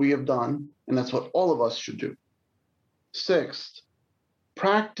that's what we have done, and that's what all of us should do. Sixth,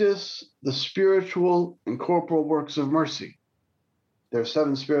 practice the spiritual and corporal works of mercy. There are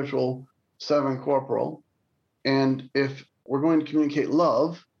 7 spiritual, 7 corporal. And if we're going to communicate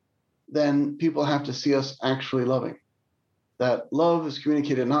love, then people have to see us actually loving. That love is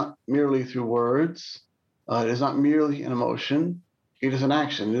communicated not merely through words. It is not merely an emotion. It is an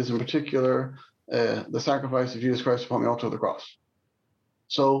action. It is in particular the sacrifice of Jesus Christ upon the altar of the cross.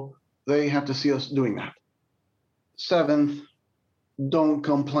 So they have to see us doing that. 7th, don't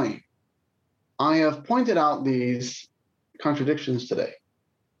complain. I have pointed out these contradictions today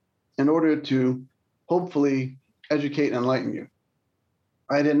in order to hopefully educate and enlighten you.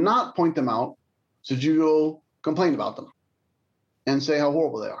 I did not point them out so that you go complain about them and say how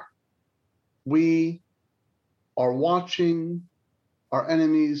horrible they are. We are watching our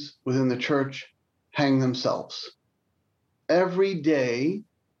enemies within the church hang themselves. Every day,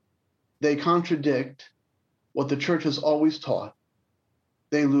 they contradict what the church has always taught.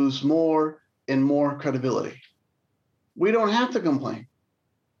 They lose more and more credibility. We don't have to complain.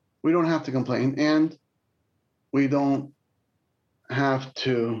 We don't have to complain, and we don't have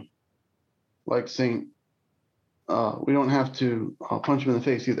to, like we don't have to punch them in the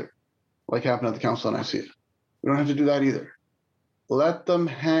face either, like happened at the Council of Nicaea. We don't have to do that either. Let them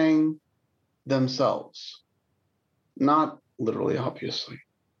hang themselves. Not literally, obviously.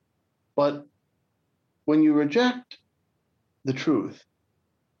 But when you reject the truth,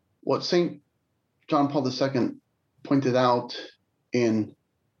 what St. John Paul II pointed out in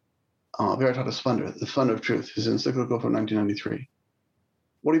Veritatis Splendor, the Fund of Truth, his encyclical from 1993,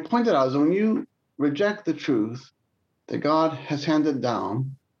 what he pointed out is that when you reject the truth that God has handed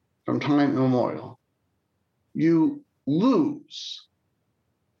down from time immemorial, you lose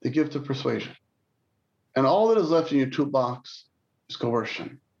the gift of persuasion. And all that is left in your toolbox is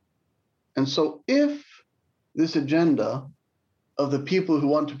coercion. And so if this agenda of the people who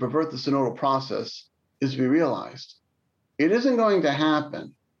want to pervert the synodal process is to be realized, it isn't going to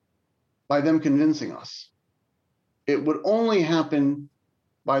happen by them convincing us. It would only happen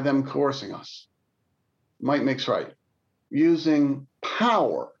by them coercing us. Might makes right. Using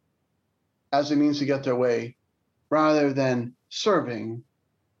power as a means to get their way rather than serving,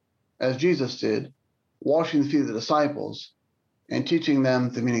 as Jesus did, washing the feet of the disciples and teaching them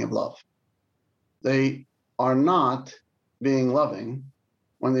the meaning of love. They are not being loving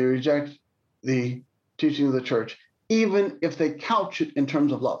when they reject the teaching of the church, even if they couch it in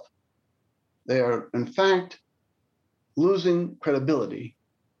terms of love. They are, in fact, losing credibility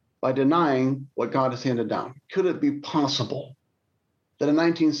by denying what God has handed down. Could it be possible that in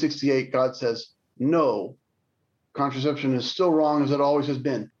 1968, God says, no, contraception is still wrong as it always has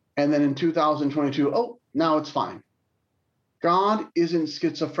been. And then in 2022, oh, now it's fine. God isn't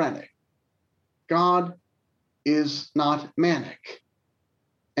schizophrenic. God is not manic.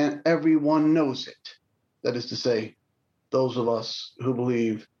 And everyone knows it. That is to say, those of us who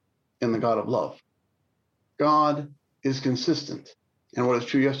believe in the God of love. God is consistent, and what is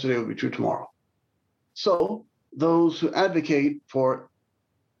true yesterday will be true tomorrow. So those who advocate for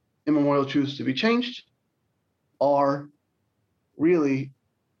immemorial truths to be changed are really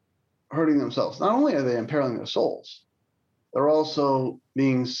hurting themselves. Not only are they impairing their souls, they're also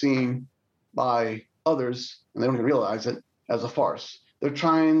being seen by others, and they don't even realize it, as a farce. They're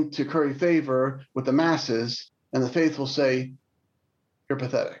trying to curry favor with the masses, and the faith will say, "You're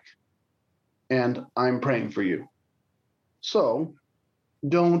pathetic, and I'm praying for you." So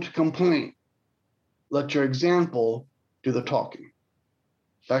don't complain. Let your example do the talking.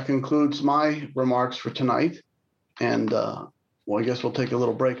 That concludes my remarks for tonight. And I guess we'll take a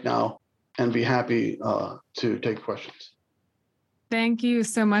little break now and be happy to take questions. Thank you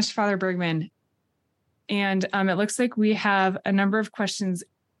so much, Father Bergman. And it looks like we have a number of questions.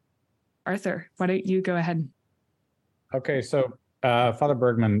 Arthur, why don't you go ahead? Okay, so Father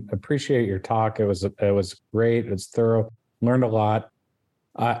Bergman, appreciate your talk. It was great. It's thorough. Learned a lot.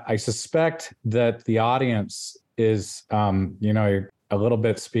 I suspect that the audience is, you're a little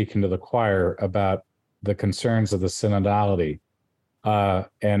bit speaking to the choir about the concerns of the synodality.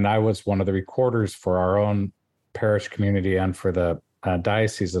 And I was one of the recorders for our own parish community and for the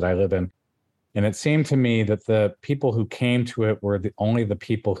diocese that I live in. And it seemed to me that the people who came to it were only the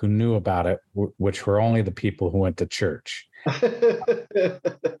people who knew about it, which were only the people who went to church. So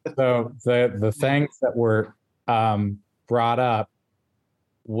the things that were brought up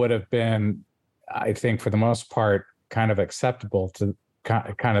would have been, I think, for the most part, kind of acceptable to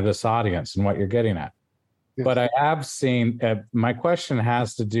kind of this audience and what you're getting at. Yes. But I have seen, my question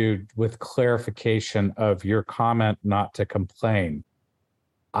has to do with clarification of your comment not to complain.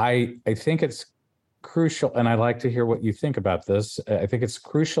 I think it's crucial, and I'd like to hear what you think about this. I think it's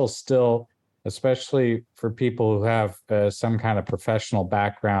crucial still, especially for people who have some kind of professional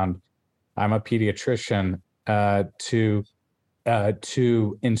background. I'm a pediatrician, to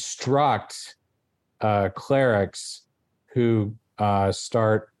instruct clerics who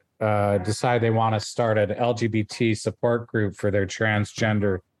decide they want to start an LGBT support group for their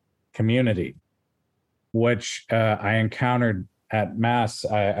transgender community, which I encountered at Mass.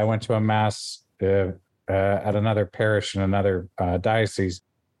 I went to a Mass at another parish in another diocese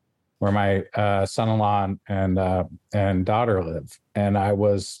where my son-in-law and daughter live. And I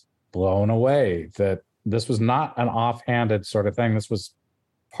was blown away that this was not an offhanded sort of thing. This was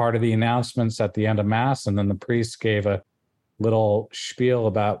part of the announcements at the end of Mass. And then the priest gave a little spiel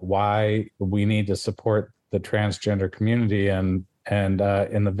about why we need to support the transgender community and in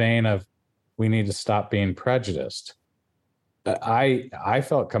the vein of we need to stop being prejudiced. I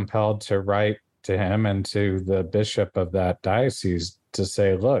felt compelled to write to him and to the bishop of that diocese to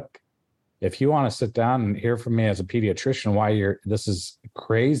say, look, if you want to sit down and hear from me as a pediatrician why this is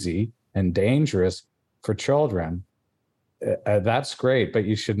crazy and dangerous for children, that's great, but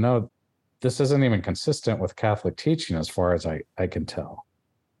you should know this isn't even consistent with Catholic teaching as far as I can tell.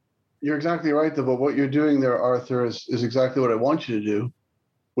 You're exactly right, though, but what you're doing there, Arthur, is exactly what I want you to do,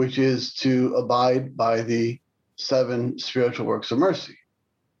 which is to abide by the 7 spiritual works of mercy,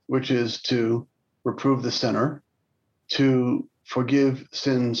 which is to reprove the sinner, to forgive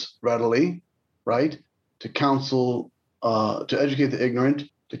sins readily, right? To counsel, to educate the ignorant,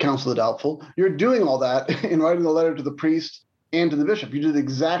 to counsel the doubtful. You're doing all that in writing the letter to the priest and to the bishop. You did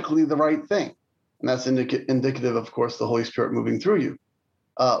exactly the right thing. And that's indicative, of course, the Holy Spirit moving through you.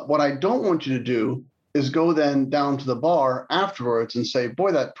 What I don't want you to do is go then down to the bar afterwards and say,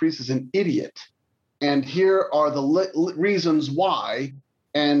 boy, that priest is an idiot. And here are the reasons why.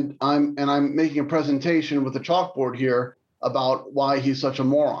 And I'm making a presentation with a chalkboard here about why he's such a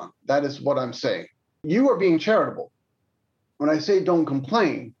moron. That is what I'm saying. You are being charitable. When I say don't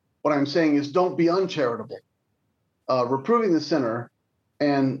complain, what I'm saying is don't be uncharitable. Reproving the sinner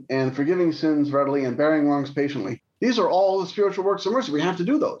and forgiving sins readily and bearing wrongs patiently. These are all the spiritual works of mercy. We have to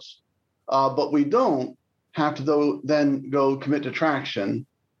do those. But we don't have to then go commit detraction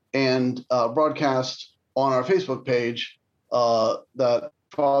and broadcast on our Facebook page that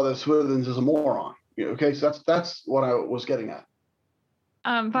Father Swithins is a moron. Okay, so that's what I was getting at.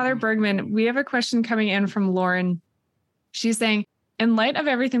 Father Bergman, we have a question coming in from Lauren. She's saying, in light of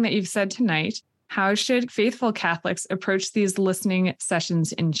everything that you've said tonight, how should faithful Catholics approach these listening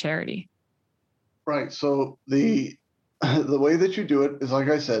sessions in charity? Right. So the way that you do it is, like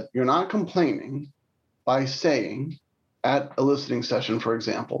I said, you're not complaining by saying at a listening session, for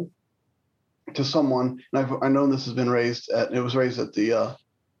example, to someone, and I know this has been raised at the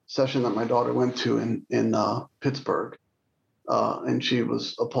session that my daughter went to in Pittsburgh, and she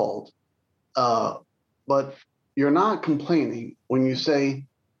was appalled. But you're not complaining when you say,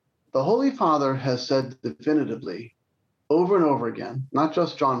 the Holy Father has said definitively over and over again, not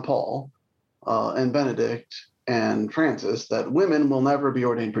just John Paul and Benedict and Francis, that women will never be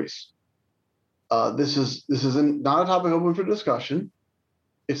ordained priests. This is not a topic open for discussion.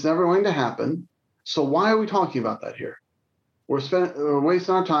 It's never going to happen. So why are we talking about that here? We're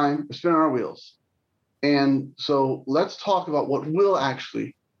wasting our time, we're spinning our wheels. And so let's talk about what will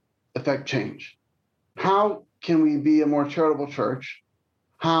actually affect change. How can we be a more charitable church?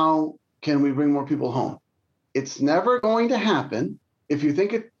 How can we bring more people home? It's never going to happen. If you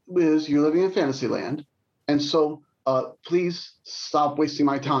think it is, you're living in fantasy land. And so please stop wasting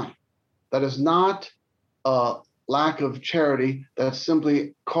my time. That is not a lack of charity. That's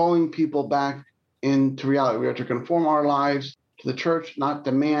simply calling people back into reality. We are to conform our lives to the church, not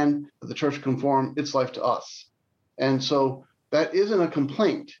demand that the church conform its life to us. And so that isn't a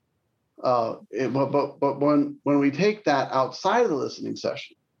complaint. But when we take that outside of the listening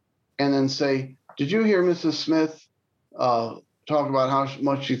session and then say, did you hear Mrs. Smith talk about how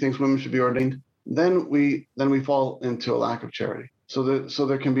much she thinks women should be ordained? Then we fall into a lack of charity. So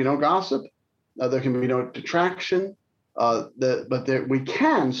there can be no gossip, there can be no detraction, but we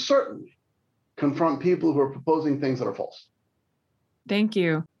can certainly confront people who are proposing things that are false. Thank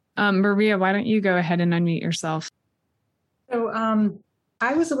you. Maria, why don't you go ahead and unmute yourself? So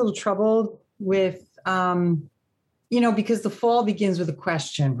I was a little troubled with, because the fall begins with a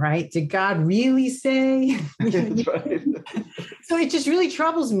question, right? Did God really say? That's right. So it just really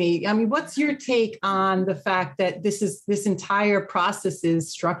troubles me. I mean, what's your take on the fact that this entire process is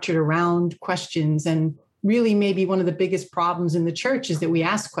structured around questions? And really maybe one of the biggest problems in the church is that we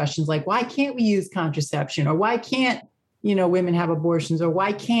ask questions like, why can't we use contraception? Or why can't, women have abortions? Or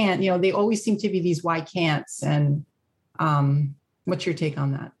why can't, they always seem to be these why can'ts. And what's your take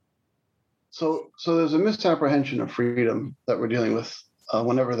on that? So there's a misapprehension of freedom that we're dealing with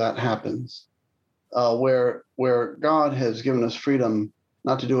whenever that happens, where God has given us freedom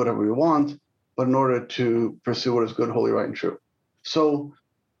not to do whatever we want, but in order to pursue what is good, holy, right, and true. So,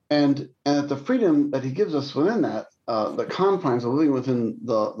 and the freedom that he gives us within that, the confines of living within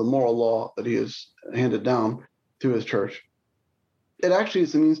the moral law that he has handed down through his church, it actually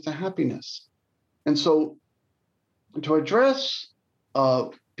is a means to happiness. And so to address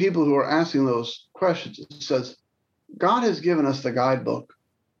people who are asking those questions, it says, God has given us the guidebook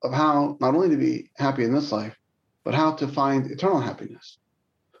of how not only to be happy in this life, but how to find eternal happiness.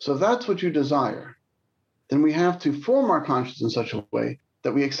 So if that's what you desire, then we have to form our conscience in such a way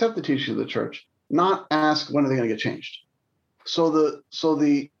that we accept the teaching of the church, not ask when are they going to get changed. So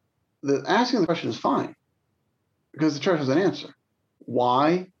the asking the question is fine, because the church has an answer.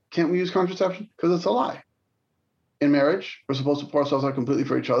 Why can't we use contraception? Because it's a lie. In marriage, we're supposed to pour ourselves out completely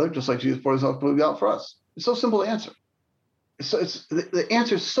for each other, just like Jesus poured himself completely out for us. It's so simple to answer. The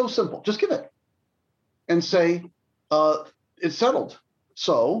answer is so simple. Just give it and say, it's settled.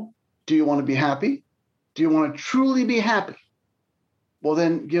 So do you want to be happy? Do you want to truly be happy? Well,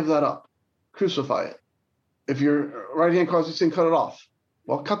 then give that up. Crucify it. If your right hand causes sin, cut it off.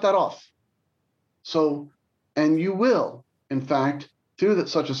 Well, cut that off. So, and you will, in fact, through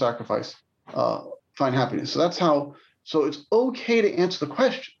such a sacrifice, find happiness. So that's how. So it's okay to answer the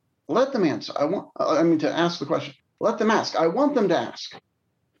question. Let them answer. To ask the question. Let them ask. I want them to ask.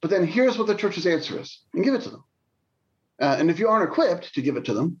 But then here's what the church's answer is, and give it to them. And if you aren't equipped to give it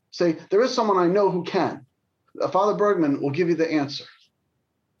to them, say, there is someone I know who can. Father Bergman will give you the answer.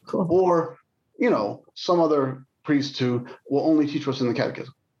 Cool. Or, some other priest who will only teach what's in the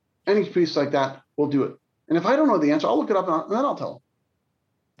catechism. Any priest like that will do it. And if I don't know the answer, I'll look it up and then I'll tell them.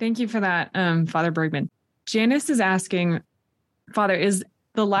 Thank you for that, Father Bergman. Janice is asking, Father, is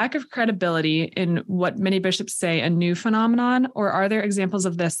the lack of credibility in what many bishops say a new phenomenon, or are there examples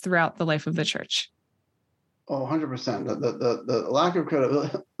of this throughout the life of the church? Oh, 100%. The lack of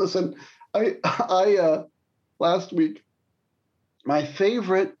credibility. Listen, I last week, my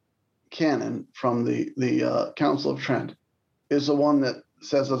favorite canon from the Council of Trent is the one that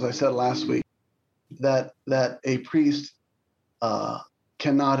says, as I said last week, that a priest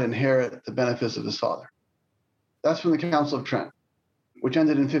cannot inherit the benefits of his father. That's from the Council of Trent, which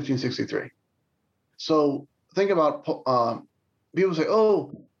ended in 1563. So think about people say,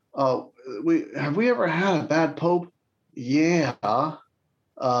 have we ever had a bad pope? Yeah.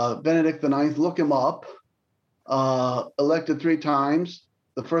 Benedict IX, look him up. Elected 3 times.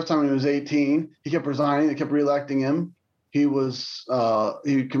 The first time when he was 18, he kept resigning. They kept reelecting him. He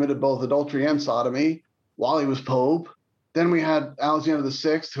committed both adultery and sodomy while he was pope. Then we had Alexander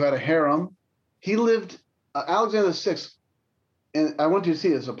VI, who had a harem. He lived, Alexander VI, and I went to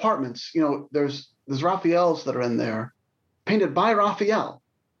see his apartments. There's Raphaels that are in there, painted by Raphael,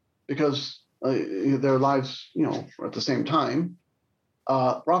 because their lives, were at the same time.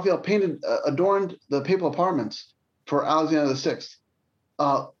 Raphael adorned the papal apartments for Alexander VI.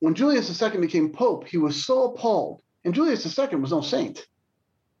 When Julius II became pope, he was so appalled, and Julius II was no saint.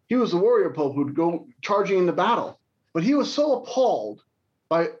 He was the warrior pope who'd go charging into battle. But he was so appalled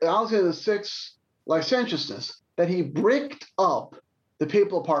by Alexander VI's licentiousness that he bricked up the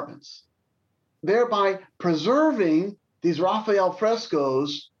papal apartments, thereby preserving these Raphael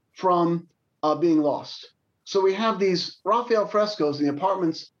frescoes from being lost. So we have these Raphael frescoes in the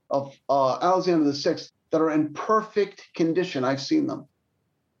apartments of Alexander VI that are in perfect condition. I've seen them.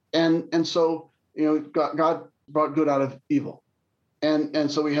 And so, God brought good out of evil. And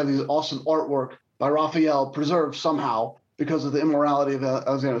so we have these awesome artwork by Raphael preserved somehow because of the immorality of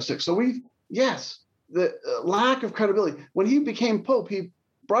Alexander VI. So the lack of credibility. When he became pope, he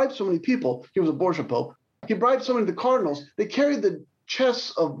bribed so many people. He was a Borgia pope. He bribed so many of the cardinals. They carried the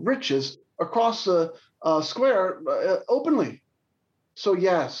chests of riches across the square openly. So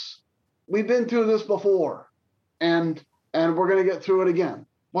yes, we've been through this before, and we're going to get through it again.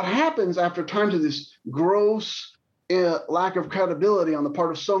 What happens after times of this gross lack of credibility on the part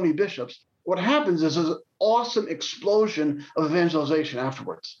of so many bishops, what happens is an awesome explosion of evangelization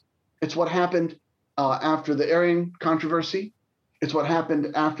afterwards. It's what happened after the Arian controversy. It's what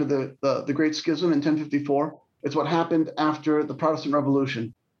happened after the Great Schism in 1054. It's what happened after the Protestant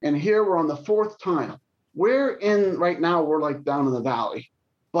Revolution. And here we're on the fourth time. Right now, we're like down in the valley.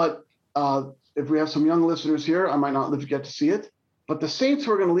 But if we have some young listeners here, I might not live to get to see it. But the saints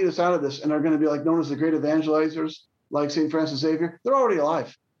who are going to lead us out of this and are going to be like known as the great evangelizers, like St. Francis Xavier, they're already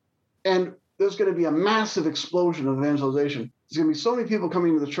alive. And there's going to be a massive explosion of evangelization. There's going to be so many people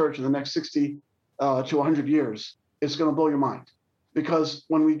coming to the church in the next 60 to 100 years. It's going to blow your mind. Because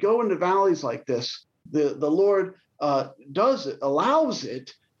when we go into valleys like this, the Lord allows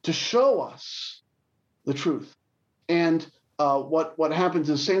it to show us the truth. And what happens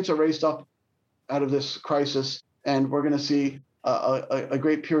is saints are raised up out of this crisis, and we're going to see a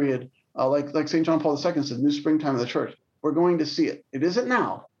great period, like St. John Paul II said, new springtime of the church. We're going to see it. It isn't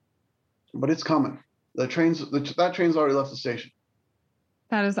now, but it's coming. That train's already left the station.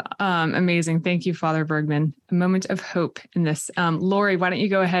 That is amazing. Thank you, Father Bergman. A moment of hope in this. Lori, why don't you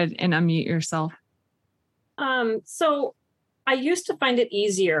go ahead and unmute yourself? So I used to find it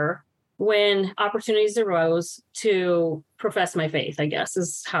easier when opportunities arose to profess my faith, I guess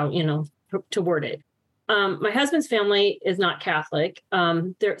is how, to word it. My husband's family is not Catholic.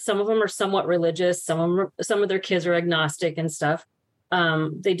 Some of them are somewhat religious. Some of their kids are agnostic and stuff.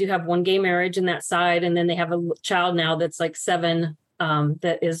 They do have one gay marriage in that side. And then they have a child now that's like 7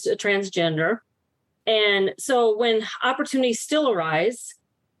 that is a transgender. And so when opportunities still arise,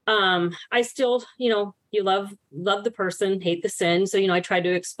 I still, you love the person, hate the sin. So, I try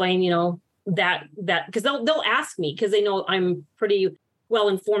to explain, that because they'll ask me because they know I'm pretty well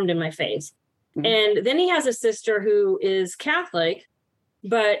informed in my faith. Mm-hmm. And then he has a sister who is Catholic,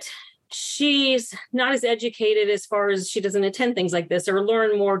 but she's not as educated as far as she doesn't attend things like this or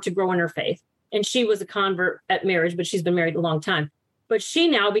learn more to grow in her faith. And she was a convert at marriage, but she's been married a long time. But she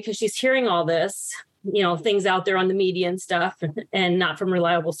now, because she's hearing all this, things out there on the media and stuff and not from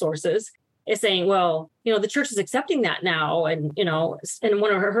reliable sources, is saying, well, the church is accepting that now. And, and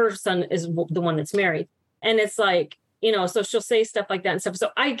one of her son is the one that's married. And it's like, so she'll say stuff like that and stuff. So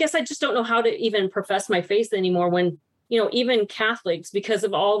I guess I just don't know how to even profess my faith anymore when, even Catholics, because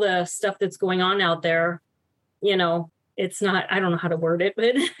of all the stuff that's going on out there, it's not, I don't know how to word it,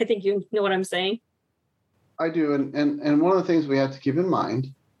 but I think you know what I'm saying. I do. And one of the things we have to keep in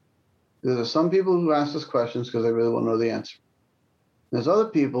mind is there's some people who ask us questions because they really want to know the answer. There's other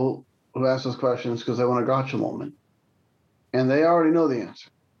people who ask us questions because they want a gotcha moment. And they already know the answer.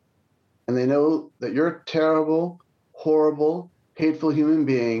 And they know that you're a terrible, horrible, hateful human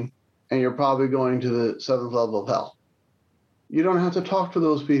being, and you're probably going to the 7th level of hell. You don't have to talk to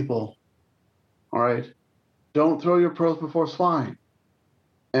those people. All right? Don't throw your pearls before swine.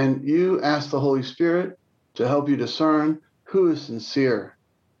 And you ask the Holy Spirit to help you discern who is sincere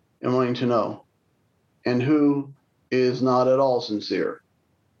and wanting to know, and who is not at all sincere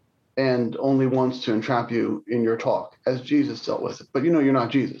and only wants to entrap you in your talk, as Jesus dealt with it. But you're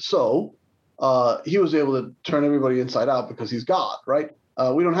not Jesus. So he was able to turn everybody inside out because he's God, right?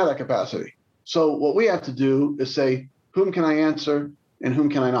 We don't have that capacity. So what we have to do is say, whom can I answer and whom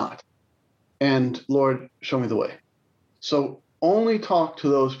can I not? And Lord, show me the way. So only talk to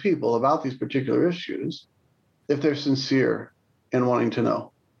those people about these particular issues if they're sincere and wanting to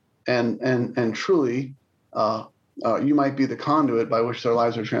know. And truly, you might be the conduit by which their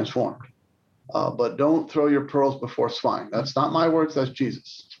lives are transformed. But don't throw your pearls before swine. That's not my words, that's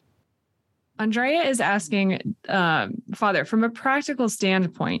Jesus. Andrea is asking, Father, from a practical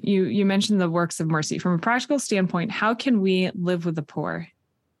standpoint, you mentioned the works of mercy. From a practical standpoint, how can we live with the poor?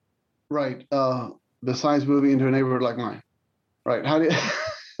 Right. Besides moving into a neighborhood like mine. Right. How do you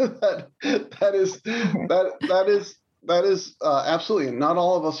that is absolutely. Not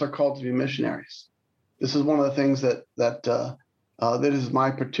all of us are called to be missionaries. This is one of the things that is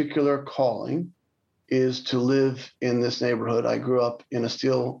my particular calling, is to live in this neighborhood. I grew up in a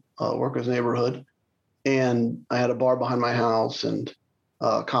steel workers neighborhood, and I had a bar behind my house, and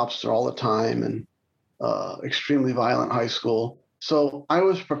cops there all the time, and extremely violent high school. So I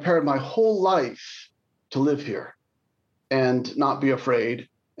was prepared my whole life to live here and not be afraid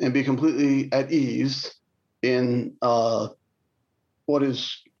and be completely at ease in what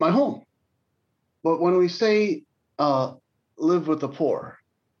is my home. But when we say live with the poor,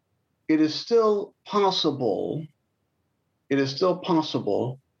 it is still possible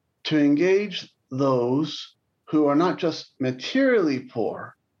to engage those who are not just materially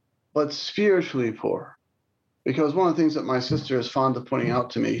poor, but spiritually poor. Because one of the things that my sister is fond of pointing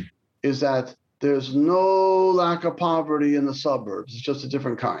out to me is that there's no lack of poverty in the suburbs. It's just a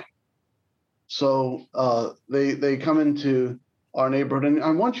different kind. So they come into our neighborhood, and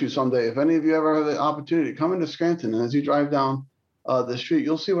I want you someday, if any of you ever have the opportunity, come into Scranton, and as you drive down the street,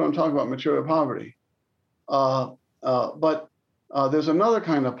 you'll see what I'm talking about, material poverty. But there's another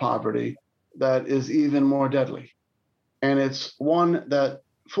kind of poverty that is even more deadly. And it's one that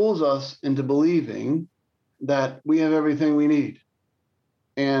fools us into believing that we have everything we need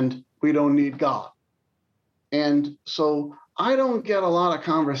and we don't need God. And so I don't get a lot of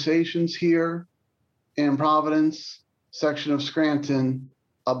conversations here in Providence section of Scranton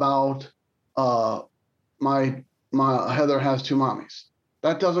about my Heather has two mommies.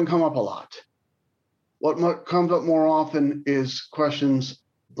 That doesn't come up a lot. What comes up more often is questions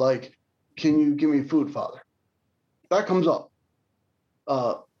like, can you give me food, Father? That comes up.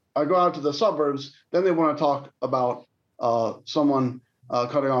 I go out to the suburbs, then they want to talk about someone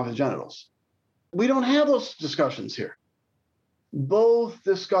cutting off his genitals. We don't have those discussions here. Both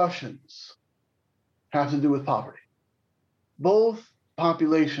discussions have to do with poverty. Both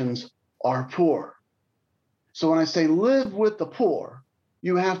populations are poor. So when I say live with the poor,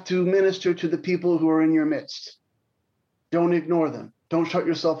 you have to minister to the people who are in your midst. Don't ignore them. Don't shut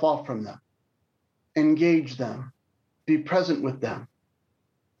yourself off from them. Engage them. Be present with them.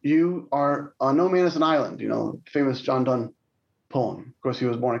 You are no man is an island, famous John Donne poem. Of course, he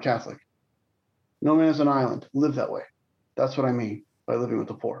was born a Catholic. No man is an island. Live that way. That's what I mean by living with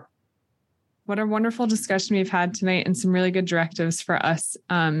the poor. What a wonderful discussion we've had tonight, and some really good directives for us,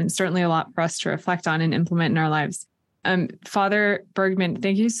 and certainly a lot for us to reflect on and implement in our lives. Father Bergman,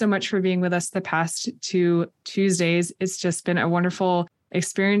 thank you so much for being with us the past 2 Tuesdays. It's just been a wonderful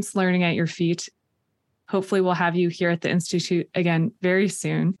experience learning at your feet. Hopefully we'll have you here at the Institute again very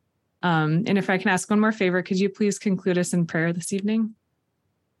soon. And if I can ask one more favor, could you please conclude us in prayer this evening?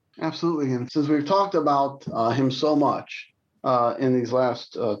 Absolutely. And since we've talked about him so much in these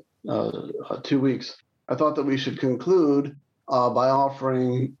last 2 weeks, I thought that we should conclude by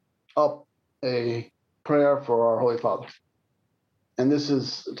offering up a prayer for our Holy Father. And this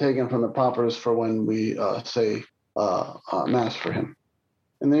is taken from the Paupers for when we say Mass for him.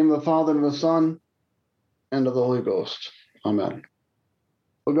 In the name of the Father, and of the Son, and of the Holy Ghost. Amen.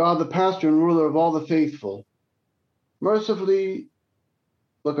 O God, the pastor and ruler of all the faithful, mercifully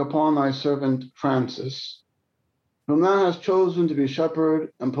look upon thy servant Francis, whom thou hast chosen to be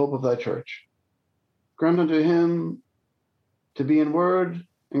shepherd and pope of thy church. Grant unto him to be in word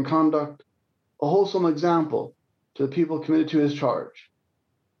and conduct a wholesome example to the people committed to his charge,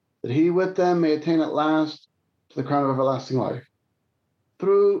 that he with them may attain at last to the crown of everlasting life.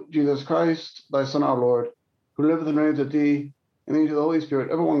 Through Jesus Christ, thy Son, our Lord, who liveth and reigns with thee, and thee to the Holy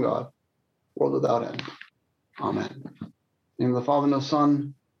Spirit, ever one God, world without end. Amen. In the name of the Father, and of the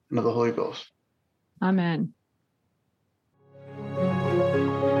Son, and of the Holy Ghost. Amen.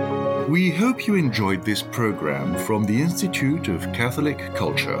 We hope you enjoyed this program from the Institute of Catholic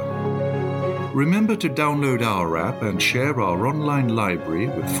Culture. Remember to download our app and share our online library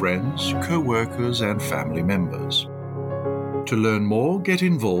with friends, co-workers, and family members. To learn more, get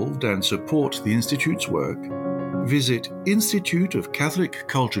involved, and support the Institute's work, visit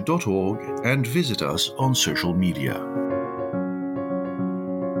instituteofcatholicculture.org and visit us on social media.